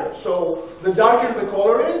iron. So the darker the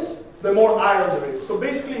color is, the more iron there is. So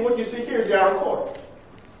basically what you see here is the iron core.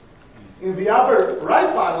 In the upper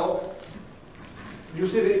right panel, you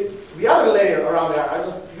see the other layer around the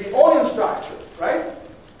iron, the onion structure, right?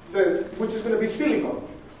 Which is going to be silicon.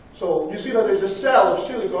 So you see that there's a cell of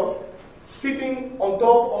silicon sitting on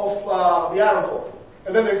top of the iron core.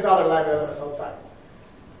 And then there's other light elements outside.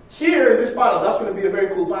 Here in this panel, that's going to be a very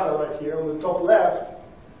cool panel right here on the top left.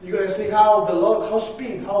 You're going to see how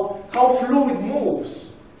fluid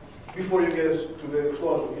moves before you get to the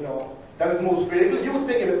explosion. You know, that it moves vertically. You would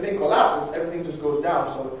think if the thing collapses, everything just goes down,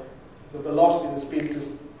 so the velocity and the speed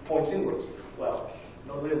just points inwards. Well,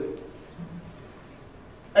 not really.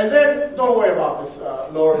 And then, don't worry about this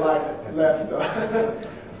lower left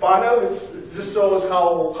panel. It just shows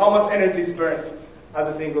how much energy is burnt as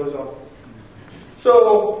the thing goes on.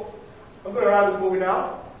 So, I'm going to run this movie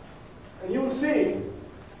now, and you will see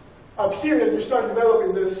up here that you start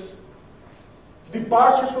developing this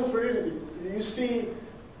departures from fluidity. You see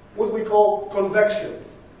what we call convection.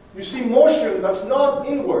 You see motion that's not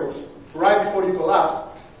inwards right before you collapse,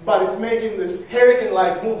 but it's making this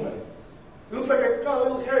hurricane-like movement. It looks like a kind of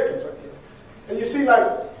little hurricanes right here. And you see,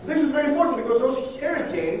 like, this is very important because those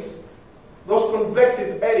hurricanes, those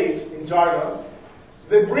convective eddies in jargon,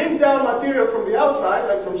 they bring down material from the outside,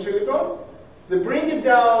 like from silicon. They bring it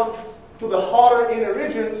down to the hotter inner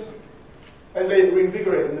regions, and they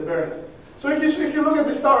reinvigorate and they burn it. So if you look at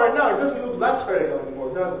the star right now, it doesn't look that spherical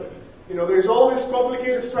anymore, does it? You know, there's all this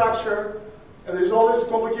complicated structure, and there's all this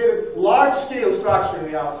complicated large-scale structure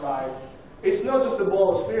in the outside. It's not just a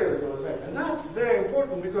ball of sphere that goes in. And that's very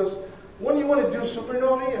important because when you want to do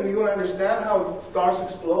supernovae and you want to understand how stars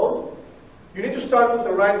explode, you need to start with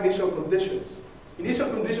the right initial conditions.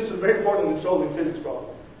 Initial conditions are very important in solving physics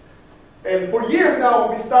problems. And for years now,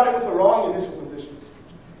 we've been starting with the wrong initial conditions.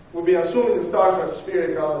 We've been assuming that stars are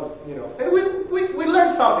spherical, and, you know. And we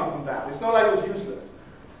learned something from that. It's not like it was useless.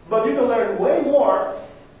 But you can learn way more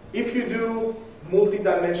if you do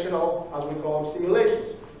multi-dimensional, as we call them,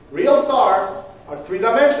 simulations. Real stars are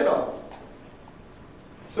three-dimensional.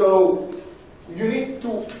 So you need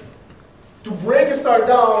to break a star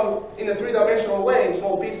down in a three-dimensional way in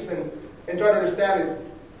small pieces and try to understand it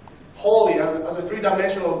wholly as a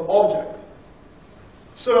three-dimensional object.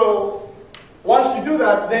 So once you do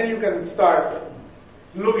that, then you can start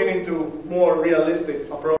looking into more realistic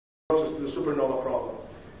approaches to the supernova problem.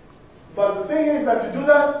 But the thing is that to do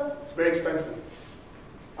that, it's very expensive.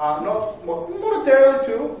 Not monetarily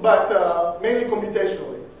too, but mainly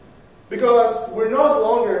computationally. Because we're no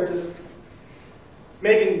longer just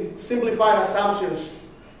making simplified assumptions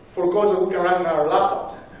for codes that we can run in our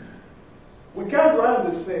laptops. We can't run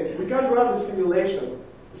this thing. We can't run this simulation,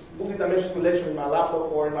 this multi-dimensional simulation in my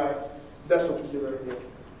laptop or in my desktop computer here.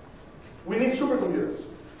 We need supercomputers.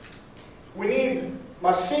 We need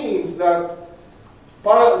machines that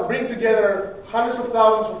bring together hundreds of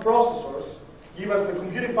thousands of processors, give us the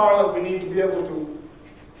computing power that we need to be able to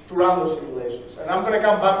run those simulations. And I'm going to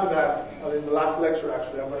come back to that in the last lecture,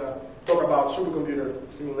 actually. I'm going to talk about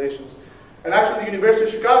supercomputer simulations. And actually, the University of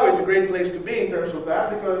Chicago is a great place to be in terms of that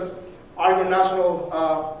because our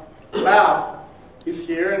National Lab is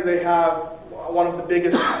here, and they have one of the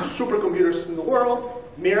biggest supercomputers in the world,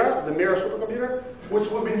 Mira, the Mira supercomputer, which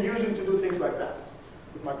we've been using to do things like that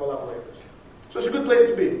with my collaborators. So it's a good place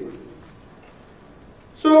to be.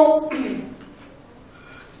 So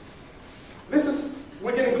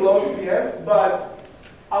we're getting close to the end, but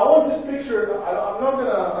I want this picture, I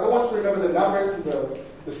don't want you to remember the numbers and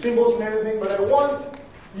the symbols and everything, but I want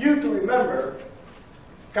you to remember,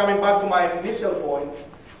 coming back to my initial point,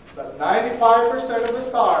 that 95% of the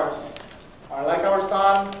stars are like our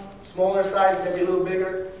sun, smaller size, maybe a little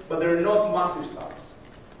bigger, but they're not massive stars.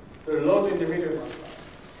 They're low to intermediate mass stars.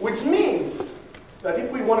 Which means that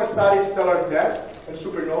if we want to study stellar death and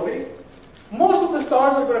supernovae, most of the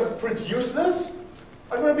stars that are going to produce this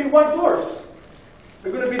are going to be white dwarfs.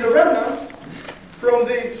 They're going to be the remnants from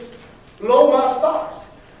these low mass stars.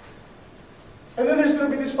 And then there's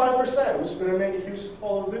going to be this 5%, which is going to make a huge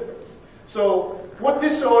whole difference. So what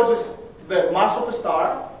this shows is the mass of a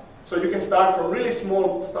star. So you can start from really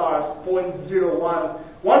small stars, 0.01,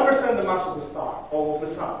 1% the mass of the star, or of the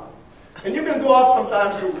sun. And you can go up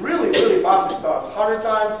sometimes to really, really massive stars, 100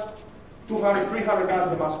 times, 200, 300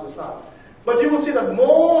 times the mass of the sun. But you will see that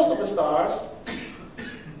most of the stars,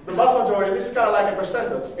 the vast majority, this is kind of like a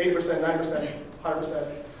percentage, 8%, 9%,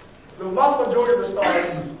 100%. The vast majority of the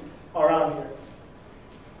stars are around here.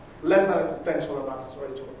 Less than 10 solar masses or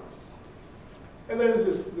 8 solar masses. And then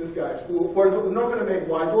there's this guys who we're not going to make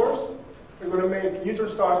white dwarfs. We're going to make neutron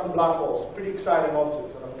stars and black holes. Pretty exciting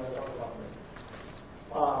objects that I'm going to talk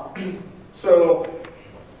about later. So,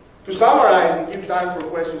 to summarize and give time for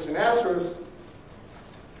questions and answers,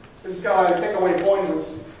 this is kind of like a takeaway point which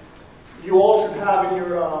you all should have in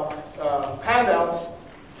your handouts.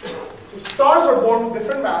 So stars are born with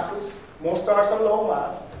different masses. Most stars are low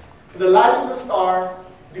mass. The life of the star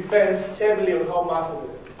depends heavily on how massive it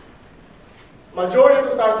is. Majority of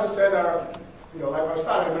the stars, as I said, are, like our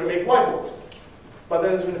sun, are going to make white dwarfs. But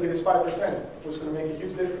then there's going to be this 5%, which is going to make a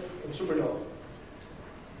huge difference in supernova.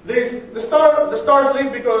 The stars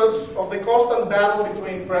live because of the constant battle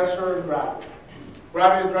between pressure and gravity.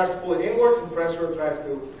 Gravity tries to pull it inwards, and pressure tries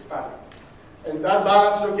to expand it. And that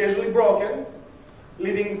balance is occasionally broken,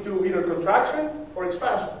 leading to either contraction or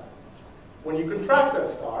expansion. When you contract that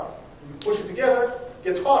star, you push it together, it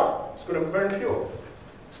gets harder. It's going to burn fuel.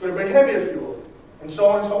 It's going to burn heavier fuel, and so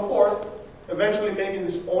on and so forth, eventually making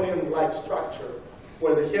this onion-like structure,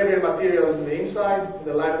 where the heavier material is in the inside and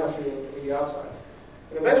the lighter material in the outside.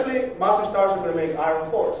 And eventually, massive stars are going to make iron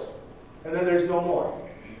cores, and then there's no more.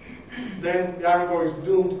 Then the iron core is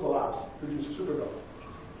doomed to collapse, produce a supernova.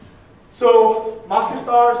 So massive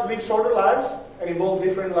stars live shorter lives and involve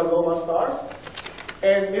different low mass stars.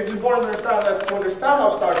 And it's important to understand that to understand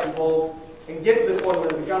how stars evolve and get to the point where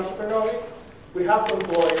they become supernovae, we have to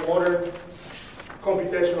employ modern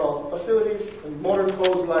computational facilities and modern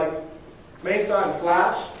codes like Mesa and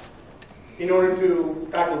Flash in order to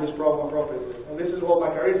tackle this problem appropriately. And this is what my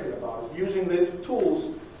career has been about, is using these tools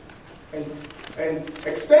and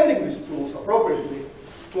extending these tools appropriately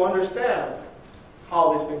to understand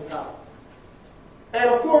how these things happen. And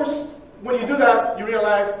of course, when you do that, you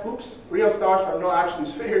realize, oops, real stars are not actually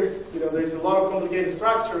spheres. There's a lot of complicated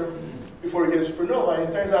structure before you get a supernova, and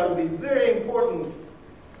it turns out to be very important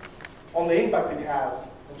on the impact it has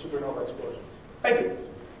on supernova explosions. Thank you.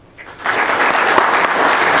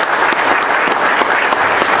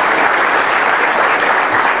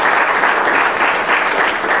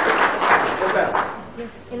 What's that?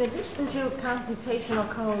 Yes, in addition to computational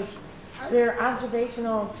codes, there are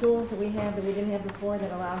observational tools that we have that we didn't have before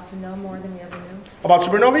that allow us to know more than we ever knew. About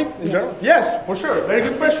supernovae in general? Yes, for sure. Very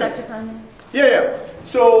good question. Touch upon that? Yeah.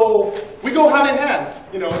 So we go hand in hand.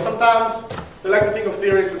 Sometimes they like to think of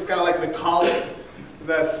theorists as kind of like the cult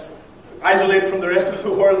that's isolated from the rest of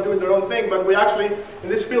the world doing their own thing, but we actually, in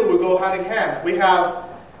this field, we go hand in hand. We have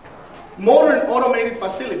modern automated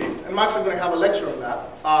facilities, and I'm actually going to have a lecture on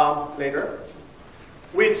that later,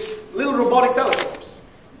 with little robotic telescopes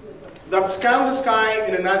that scan the sky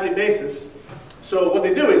on a nightly basis. So what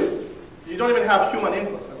they do is, you don't even have human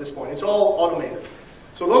input at this point. It's all automated.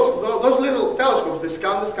 So those little telescopes, they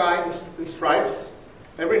scan the sky in stripes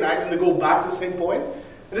every night, and they go back to the same point,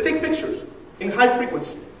 and they take pictures in high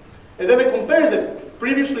frequency. And then they compare the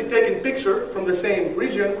previously taken picture from the same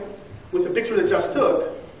region with the picture they just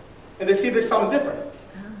took, and they see there's something different.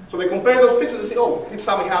 So they compare those pictures and say, oh, did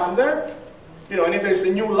something happen there? And if there's a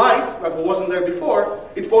new light that wasn't there before,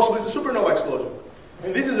 it's possible it's a supernova explosion.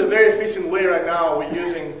 And this is a very efficient way right now. We're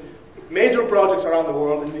using major projects around the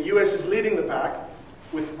world, and the US is leading the pack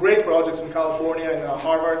with great projects in California and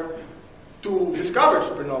Harvard to discover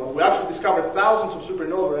supernova. We actually discover thousands of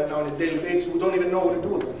supernovae right now on a daily basis. We don't even know what to do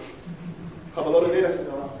with them. Have a lot of data sets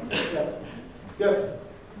around. Yeah. Yes?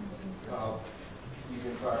 You've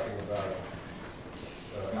been talking about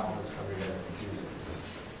elements coming in and fusing.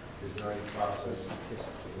 Is there any process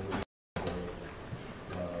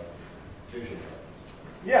fusion?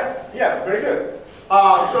 Yeah, very good.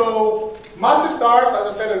 So massive stars,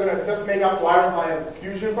 as I said, are going to just make up to iron by a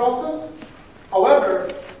fusion process. However,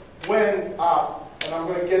 when, and I'm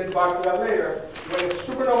going to get back to that later, when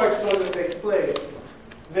supernova explosion takes place,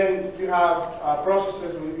 then you have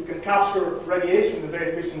processes where you can capture radiation in a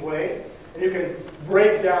very efficient way, and you can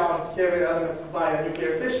break down heavy elements via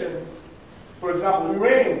nuclear fission. For example,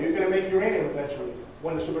 uranium, you're going to make uranium eventually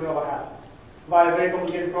when the supernova happens, via a very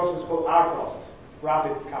complicated process called R process,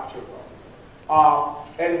 rapid capture process.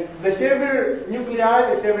 And the heavier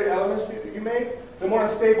nuclei, the heavier elements you make, the more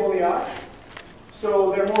unstable they are.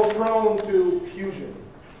 So they're more prone to fusion.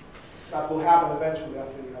 That will happen eventually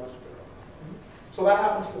after you have a supernova. So that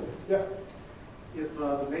happens too. Yeah? If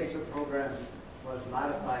the MESA program was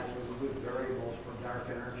modified to include variables for dark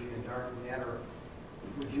energy and dark matter,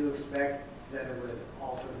 would you expect that it would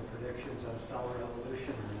alter the predictions of stellar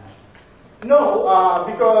evolution or not? No,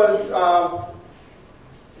 because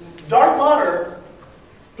dark matter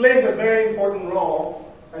plays a very important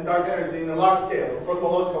role in dark energy in a large scale, a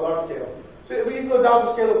cosmological large scale. So if we go down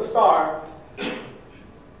the scale of the star,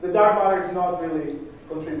 the dark matter is not really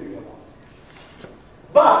contributing at all.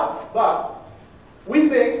 But we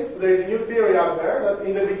think there is a new theory out there that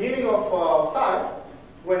in the beginning of time,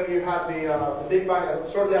 when you had the Big Bang,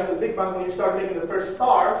 shortly after the Big Bang, when you start making the first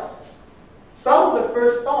stars, some of the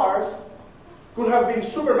first stars could have been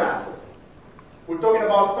supermassive. We're talking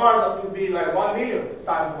about stars that could be like 1 million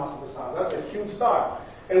times the mass of the sun. That's a huge star.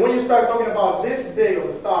 And when you start talking about this big of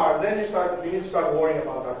a star, then you need to start worrying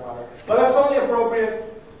about dark matter. But that's only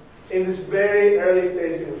appropriate in this very early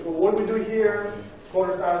stage. So what we do here,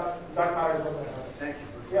 quarter stars, dark matter is not going to happen. Thank you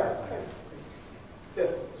for Yeah.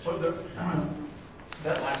 Yes. So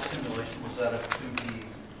that last simulation, was that a 2D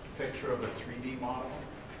picture of a 3D model?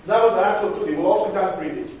 That was an actual 2D. We've also done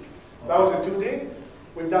 3D. That was a 2D.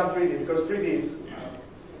 We've done 3D because 3D is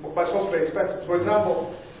but it's also very expensive. For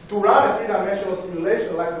example, to run a three-dimensional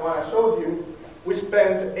simulation like the one I showed you, we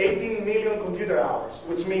spent 18 million computer hours,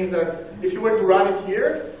 which means that if you were to run it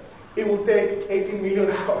here, it would take 18 million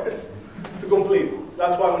hours to complete.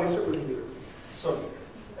 That's why we need supercomputer. So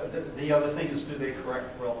the other thing is, do they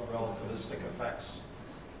correct relativistic effects?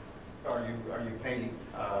 Are you paying?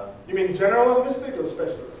 You mean general relativistic or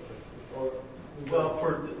special relativistic? Or well,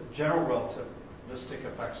 for general relativistic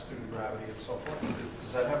effects due to gravity and so forth,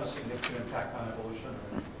 does that have a significant impact on evolution?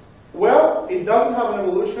 Well, it doesn't have an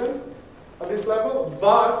evolution at this level,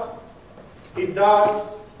 but it does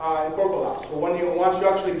in core collapse. So once you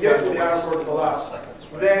actually get to the outer core collapse,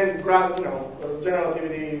 then general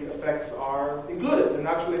relativity effects are included, and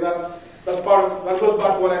actually that goes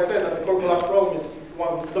back to what I said, that the core collapse problem is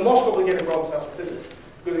one of the most complicated problems in astrophysics,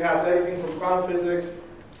 because it has everything from quantum physics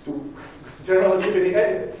to general relativity,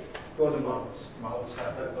 everything goes in Manos. Models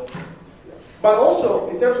have that built in. But also,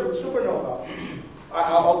 in terms of the supernova,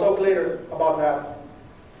 I'll talk later about that.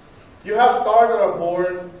 You have stars that are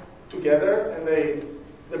born together, and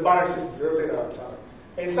the binary systems rotate around each other.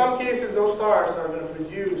 And in some cases, those stars are going to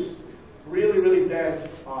produce really, really dense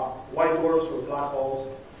white dwarfs or black holes,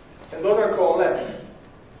 and those are coalesced.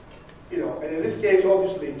 And in this case,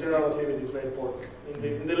 obviously, general relativity is very important.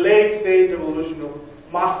 In the late stage evolution of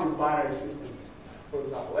massive binary systems, for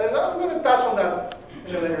example. And I'm going to touch on that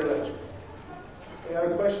in a later lecture. Any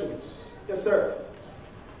other questions? Yes, sir.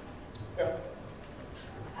 Yeah.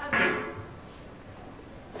 Can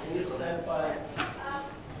you stand by?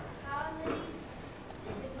 How many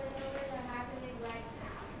supernovas are happening right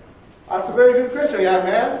now? That's a very good question, young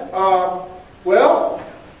man. Well,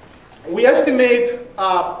 we estimate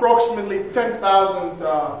approximately 10,000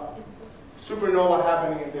 supernova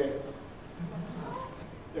happening a day.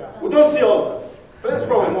 Yeah, we don't see all of them. But there's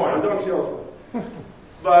probably more. We don't see all of them.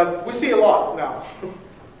 But we see a lot now.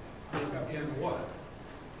 In what?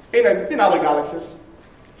 In other galaxies.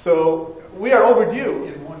 So we are overdue.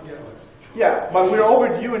 In one galaxy. Yeah, but we're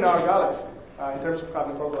overdue in our galaxy in terms of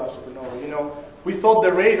having core collapse supernova. We thought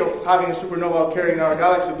the rate of having a supernova occurring in our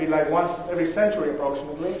galaxy would be like once every century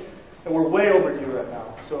approximately, and we're way overdue right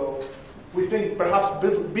now. So we think perhaps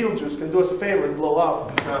Beetlejuice can do us a favor and blow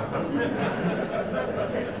up.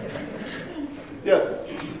 Yes?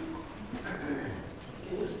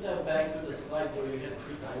 Can you step back to the slide where you had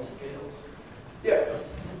 3 time scales? Yeah.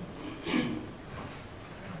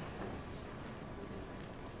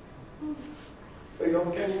 There you go.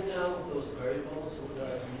 Can you tell those variables or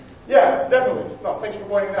the Yeah, definitely. No, thanks for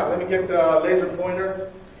pointing it out. Let me get the laser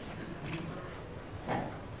pointer.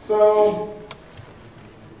 So,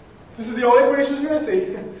 this is the only equations you're going to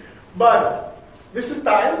see. But this is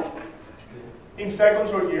time in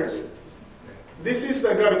seconds or years. This is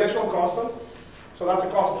the gravitational constant. So that's a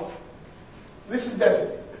constant. This is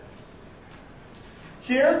density.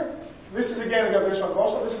 Here, this is again the gravitational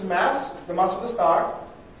constant. This is mass, the mass of the star,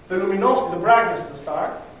 the luminosity, the brightness of the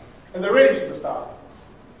star, and the radius of the star.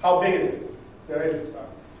 How big it is, the radius of the star.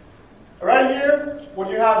 Right here, what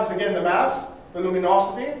you have is again the mass, the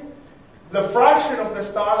luminosity, the fraction of the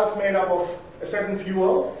star that's made up of a certain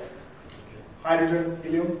fuel, hydrogen,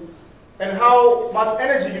 helium, and how much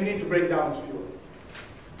energy you need to break down this fuel.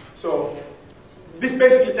 So this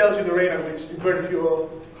basically tells you the rate at which you burn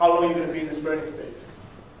fuel, how long you're going to be in this burning state.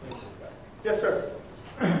 Yes, sir?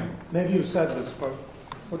 Maybe you said this, but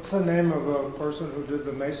what's the name of the person who did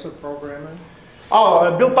the MESA programming?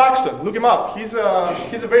 Oh, Bill Paxton. Look him up. He's a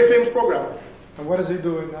very famous programmer. And what is he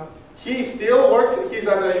doing now? He still works. He's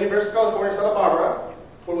at the University of California, Santa Barbara,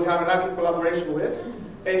 where we have an active collaboration with.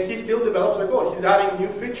 And he still develops the code. He's adding new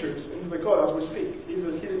features into the code as we speak. He's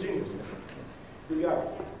a genius. He's a good guy.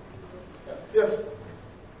 Yeah. Yes?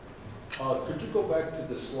 Could you go back to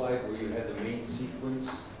the slide where you had the main sequence?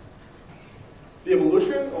 The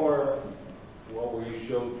evolution, or? Well, where you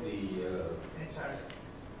showed the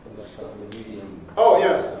medium. Oh,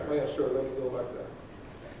 yeah. stars. Oh, yeah, sure. Let me go back there.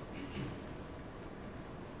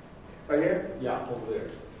 Right here? Yeah, over there.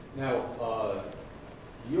 Now,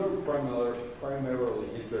 you're primarily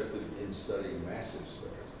interested in studying massive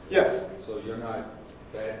stars. Yes. So you're not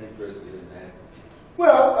that interested in that?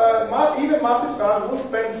 Well, even massive stars will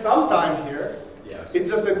spend some time here. Yes. It's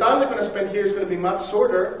just the time they're going to spend here is going to be much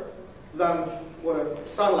shorter than what a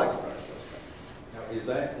sun-like star is going to spend. Now,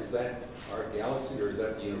 is that our galaxy or is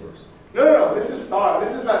that the universe? No. This is star.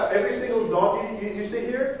 This is every single dot you see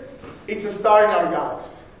here. It's a star in our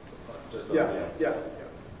galaxy. Just our Yeah. galaxy. Yeah.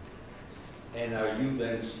 And are you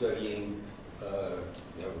then studying a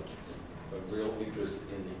real interest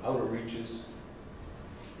in the outer reaches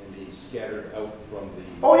and the scattered out from the...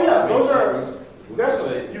 Oh yeah, main those are... sequence? Would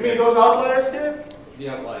Definitely. You mean those outliers here? The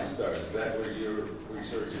outlying stars, is that where your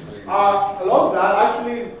research is being... A lot of that.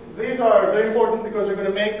 Actually, these are very important because they're going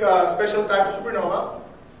to make a special type of supernova,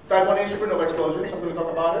 type 1A supernova explosions. I'm going to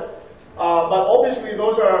talk about it. But obviously,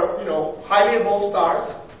 those are highly evolved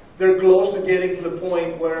stars. They're close to getting to the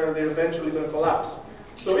point where they're eventually going to collapse.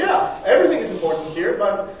 So yeah, everything is important here.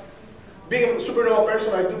 But being a supernova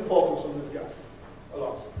person, I do focus on these guys a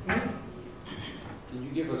lot. Can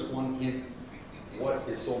you give us one hint? What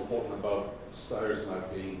is so important about stars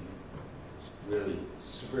not being really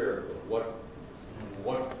spherical?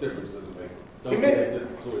 What difference does it make? Don't get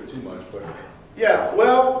into it too much, but... Yeah,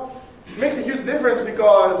 well, it makes a huge difference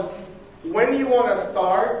because when you want to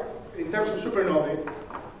start, in terms of supernovae,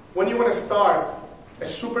 when you want to start a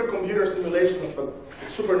supercomputer simulation of a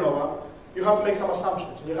supernova, you have to make some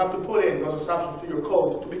assumptions. And you have to put in those assumptions to your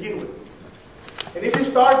code to begin with. And if you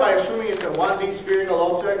start by assuming it's a 1D spherical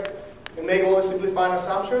object and make all the simplifying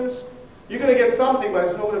assumptions, you're going to get something, but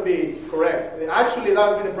it's not going to be correct. And actually,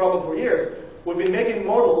 that's been a problem for years. We've been making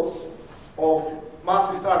models of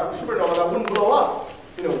massive stars, supernova, that wouldn't blow up.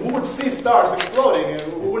 We would see stars exploding,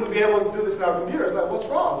 and we wouldn't be able to do this in our computers. Like, what's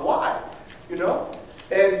wrong? Why?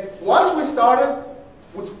 And once we started,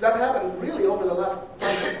 that happened really over the last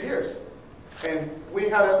 5-6 years. And we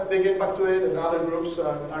had a big impact to it, and other groups in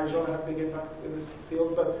Arizona have a big impact in this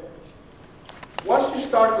field. But once you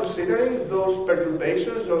start considering those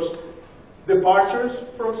perturbations, those departures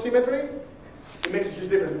from symmetry, it makes a huge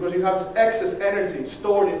difference because you have excess energy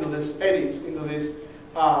stored into these eddies, into these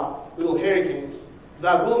little hurricanes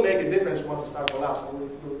that will make a difference once it starts collapsing.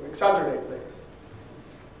 We'll exaggerate later.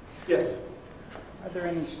 Yes? Are there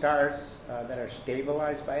any stars that are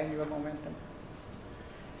stabilized by angular momentum?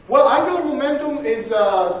 Well, angular momentum is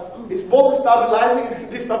both a stabilizing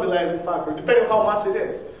and destabilizing factor, depending on how much it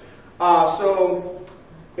is. So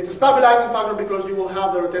it's a stabilizing factor because you will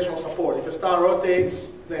have the rotational support. If a star rotates,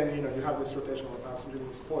 then you have this rotational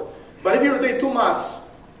centrifugal support. But if you rotate too much,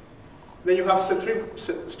 then you have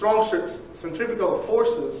strong centrifugal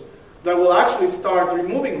forces that will actually start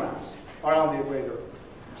removing mass around the equator.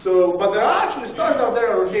 So, but there are actually stars out there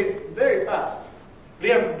that rotate very fast.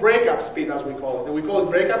 Near breakup speed, as we call it. And we call it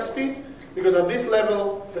breakup speed because at this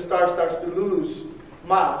level, the star starts to lose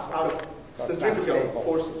mass out of centrifugal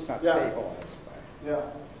forces. It's not yeah. stable. Yeah.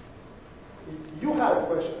 You had a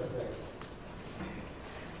question, I think.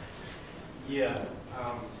 Yeah.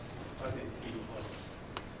 On the few points.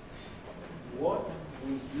 What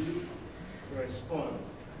would you respond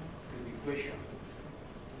to the question?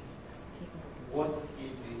 What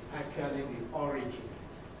is actually the origin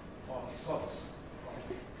or source of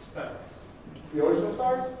stars? The original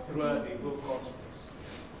stars? Throughout the whole cosmos.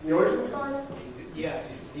 The original stars?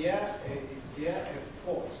 Is there a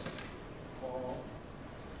force or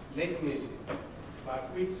mechanism by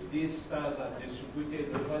which these stars are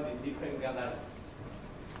distributed over the different galaxies?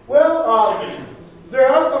 Well, there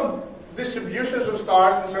are some distributions of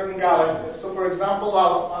stars in certain galaxies. So for example,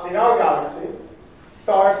 in our galaxy,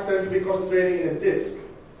 stars tend to be concentrated in a disk,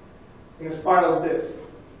 in a spiral disk.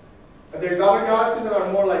 And there's other galaxies that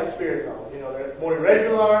are more like spherical. They're more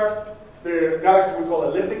irregular. There are galaxies we call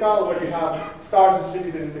elliptical, where you have stars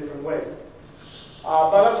distributed in different ways.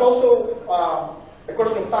 But that's also a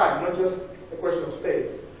question of time, not just a question of space.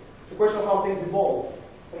 It's a question of how things evolve.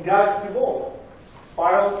 And galaxies evolve.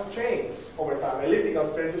 Spirals change over time.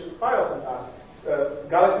 Ellipticals turn into spirals sometimes.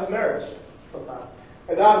 Galaxies merge sometimes.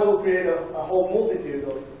 And that will create a whole multitude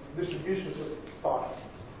of distributions of stars.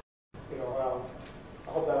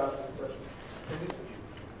 I hope that answers the question.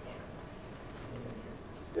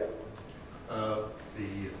 Yeah.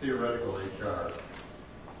 The theoretical HR,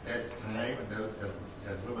 that's time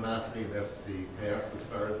and luminosity, that's the path of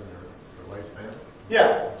stars and their lifespan?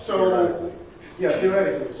 Yeah, so, Theoretically. yeah,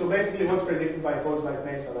 theoretically. So basically what's predicted by codes like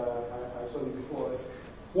MESA that I showed you before is,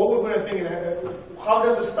 what we're going to think, how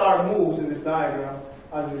does the star move in this diagram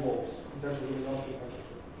as it evolves in terms of luminosity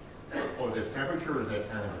temperature? Oh, the temperature or is that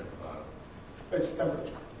time at the bottom? It's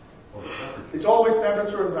temperature. Oh, the temperature. It's always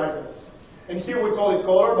temperature and brightness. And here we call it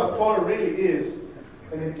color, but color really is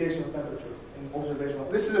an indication of temperature in observational.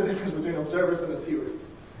 This is the difference between observers and the theorists.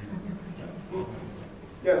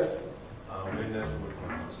 Yes? Very nice work,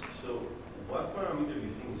 Manos. So, what parameter do you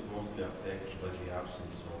think is mostly affected by the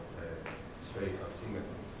absence of spherical symmetry?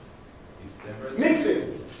 Is temperature? Mixing.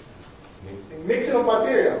 It's mixing? Mixing of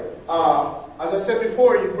material. As I said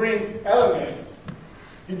before, you bring elements.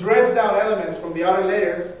 You dredge down elements from the outer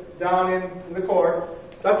layers down in the core.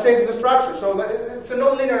 That changes the structure. So it's a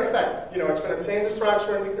non-linear effect. You know, it's going to change the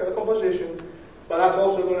structure and the composition, but that's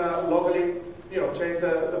also going to locally, you know, change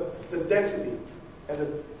the density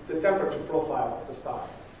and the temperature profile of the star.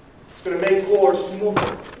 It's going to make cores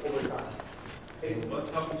smoother over time. And what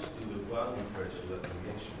happens to the volume pressure that you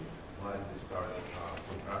mentioned while the star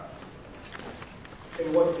contracts?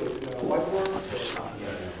 In what case? In a whiteboard?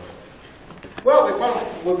 Yeah. Well, the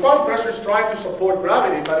quantum pressure is trying to support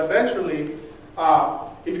gravity, but eventually,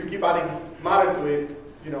 if you keep adding matter to it,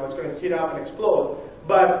 you know, it's going to heat up and explode.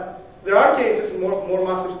 But there are cases in more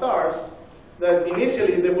massive stars that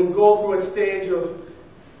initially they will go through a stage of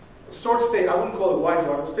short state, I wouldn't call it white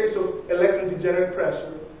dwarf, a stage of electron degenerate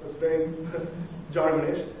pressure. That's very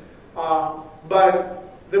jargonish. But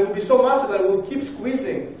they will be so massive that it will keep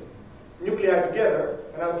squeezing nuclei together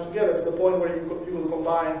and atoms together to the point where you will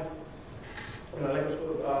combine electrons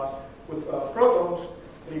with protons,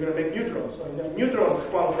 and you're going to make neutrons. So the neutron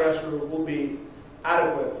quantum pressure will be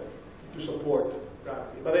adequate to support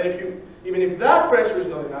gravity. But then even if that pressure is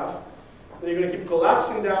not enough, then you're going to keep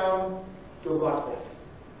collapsing down to a black hole.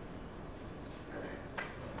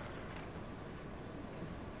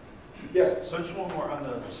 Yes? So just one more on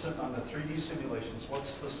the 3D simulations.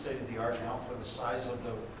 What's the state of the art now for the size of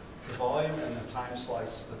the volume and the time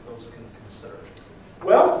slice that those can consider?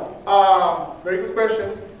 Well, very good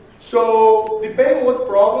question. So depending on what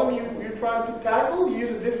problem you're trying to tackle, you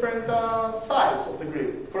use a different size of the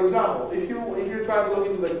grid. For example, if you're trying to look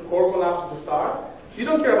into the core collapse of the star, you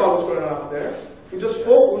don't care about what's going on up there. You just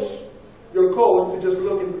focus your code to just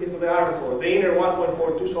look into the outer core, the inner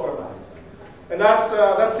 1.42 solar masses. And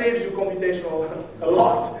that saves you a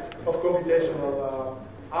lot of computational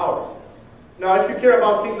hours. Now, if you care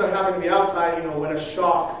about things that happen in the outside, you know, when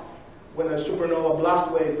a supernova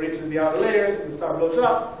blast wave reaches the outer layers and the star blows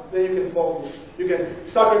up, then you can focus. You can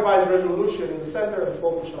sacrifice resolution in the center and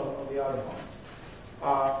focus on the outer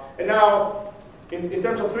part. And now, in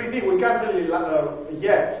terms of 3D, we can't really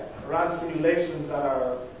yet run simulations that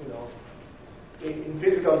are, you know, in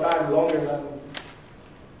physical time longer than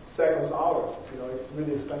seconds, hours. You know, it's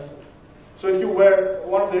really expensive. So if you were,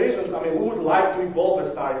 one of the reasons, I mean, we would like to evolve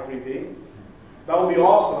a star in 3D. That would be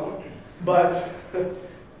awesome, but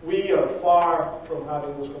we are far from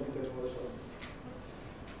having those computational resources.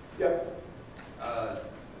 Yeah?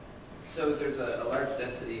 So there's a large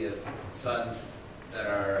density of suns that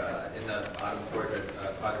are in the bottom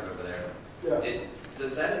quadrant over there. Yeah.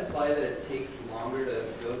 Does that imply that it takes longer to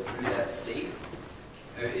go through that state?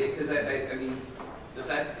 Because I mean, the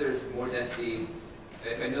fact that there's more density,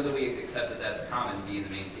 I know that we accept that that's common to be in the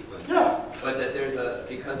main sequence. Yeah. But that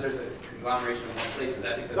because there's a conglomeration of one place, is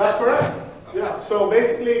that because that's correct? Okay. Yeah. So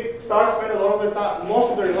basically, stars spend a lot of their time,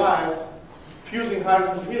 most of their lives, fusing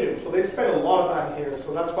hydrogen to helium. So they spend a lot of time here.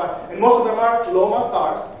 So that's why, and most of them are low mass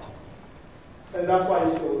stars, and that's why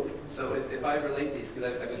you still. So if I relate these,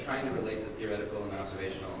 because I've been trying to relate the theoretical and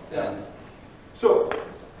observational. Yeah. So,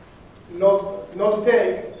 note to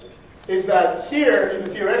take is that here in the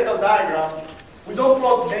theoretical diagram, we don't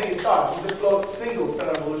plot many stars. We just plot single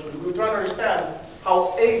stellar evolution. We're trying to understand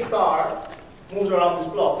how a star moves around this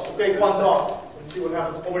block. So take one dot and see what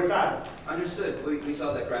happens over time. Understood. We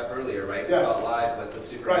saw that graph earlier, right? Yeah. We saw it live with the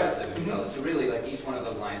supermassive. Right. Mm-hmm. So really, like each one of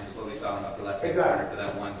those lines is what we saw in the upper left-hand corner for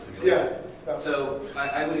that one simulation. Yeah. So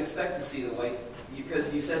I would expect to see the white,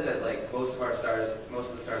 because you said that like most of the stars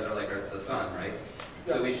are like the sun, right?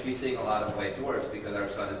 Yeah. So we should be seeing a lot of white dwarfs because our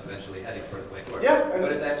sun is eventually heading towards white dwarfs. Yeah.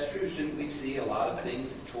 But if that's true, shouldn't we see a lot of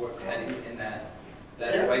things heading in that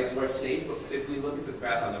white dwarf stage? But if we look at the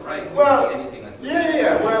graph on the right, we don't see anything that's moving.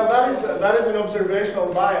 Yeah. Well, that is an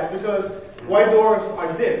observational bias because white dwarfs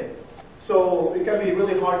are dim, so it can be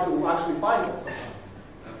really hard to actually find them sometimes.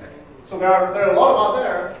 Okay. So there are a lot out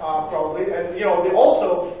there probably, and you know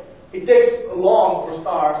it takes long for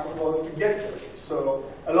stars to get there. So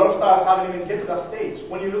a lot of stars haven't even get to that stage.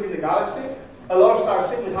 When you look in the galaxy, A lot of stars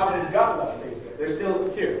simply haven't gotten that stage yet. They're still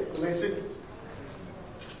here, the main sequence.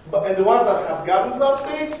 And the ones that have gotten to that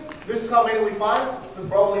stage, this is how many we find, and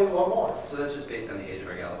probably a lot more. So that's just based on the age of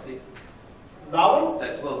our galaxy? That one?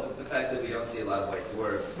 Well, the fact that we don't see a lot of white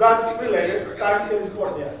dwarfs. That's related. Time scale is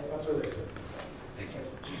important, yeah. That's related. Thank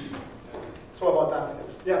you. So about time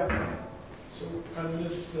scales. Yeah. So on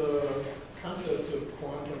this concept of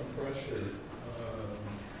quantum pressure,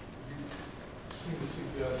 you seem to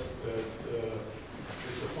suggest that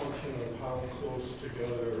it's a function of how close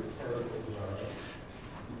together particles are.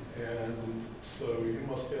 And so you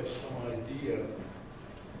must have some idea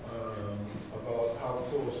about how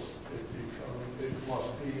close it must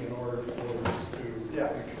be in order for this to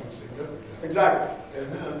become significant. Exactly.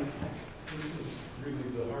 And then, this is really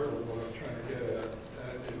the heart of what I'm trying to get at.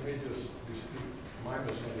 It may just be my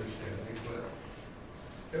misunderstanding, but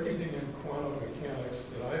everything in quantum mechanics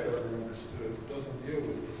that I've ever understood doesn't deal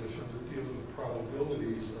with positions. It deals with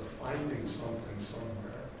probabilities of finding something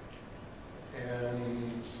somewhere.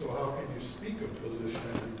 And so how can you speak of position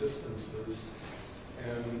and distances?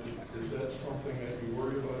 And is that something that you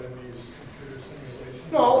worry about in these computer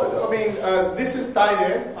simulations? No, I mean, this is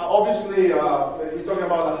tied in. Obviously, you're talking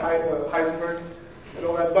about Heisenberg and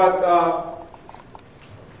all that, but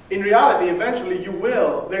in reality, eventually you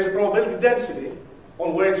will. There's a probability density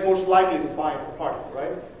on where it's most likely to find a particle,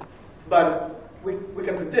 right? But we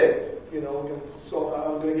can predict, we can solve,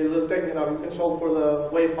 I'm going to get a little technical, we can solve for the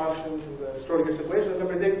wave functions and the Schrodinger's equation and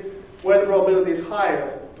predict where the probability is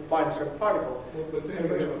higher to find a certain particle. Well, but then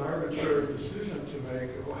you have an arbitrary decision to make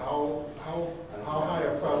of how high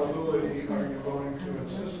a probability are you going to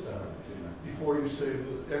insist on before you say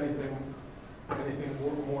that anything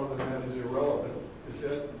more than that is irrelevant. Is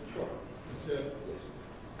that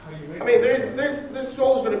how you make? I mean, there's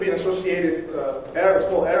always going to be an associated error,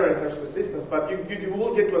 small error in terms of the distance, but you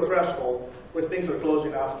will get to a threshold where things are close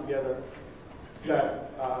enough together that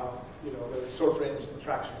the short range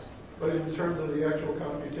interaction. But in terms of the actual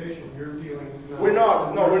computation, you're dealing we're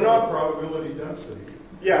not probability density.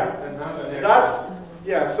 Yeah. And not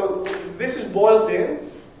an so this is boiled in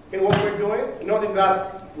what we're doing, not in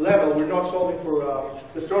that level. We're not solving for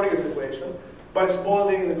the Schrodinger's equation, but it's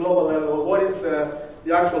boiled in the global level. What is the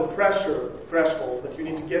actual pressure threshold that you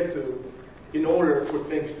need to get to in order for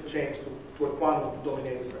things to change to a quantum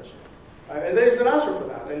dominating pressure? And there is an answer for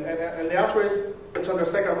that, and the answer is it's under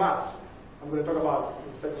second mass. I'm going to talk about it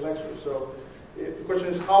in the second lecture. So the question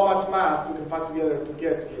is how much mass you can pack together to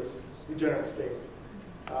get to this degenerate state.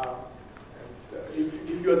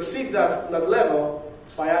 If you exceed that level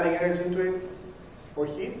by adding energy into it or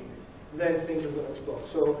heat, then things are going to explode.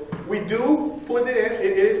 So we do put it in.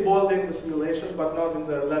 It is boiled in the simulations, but not in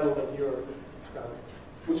the level that you're describing,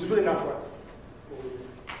 which is good enough for us.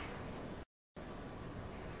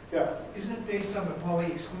 Yeah. Isn't it based on the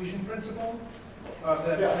Pauli exclusion principle?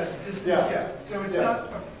 That distance? Yeah. So it's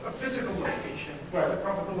not a physical location, it's a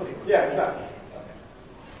probability. Yeah, exactly.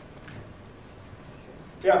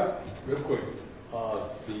 Yeah. Real quick,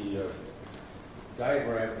 the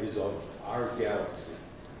diagram is of our galaxy.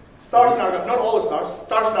 Stars in our galaxy, not all the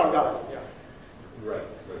stars in our galaxy, yeah. Right.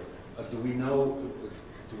 Do we know,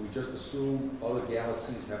 do we just assume other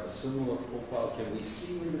galaxies have a similar profile? Can we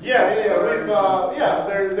see them?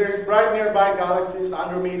 There's bright nearby galaxies,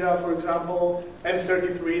 Andromeda, for example,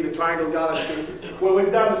 M33, the Triangle Galaxy, where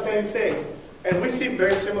we've done the same thing. And we see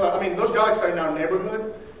very similar, I mean, those galaxies are in our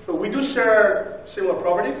neighborhood, so we do share similar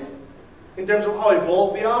properties in terms of how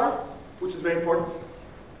evolved they are, which is very important.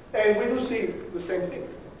 And we do see the same thing.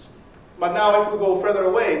 But now if we go further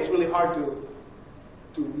away, it's really hard to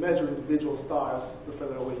measure individual stars the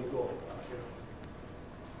further away you go.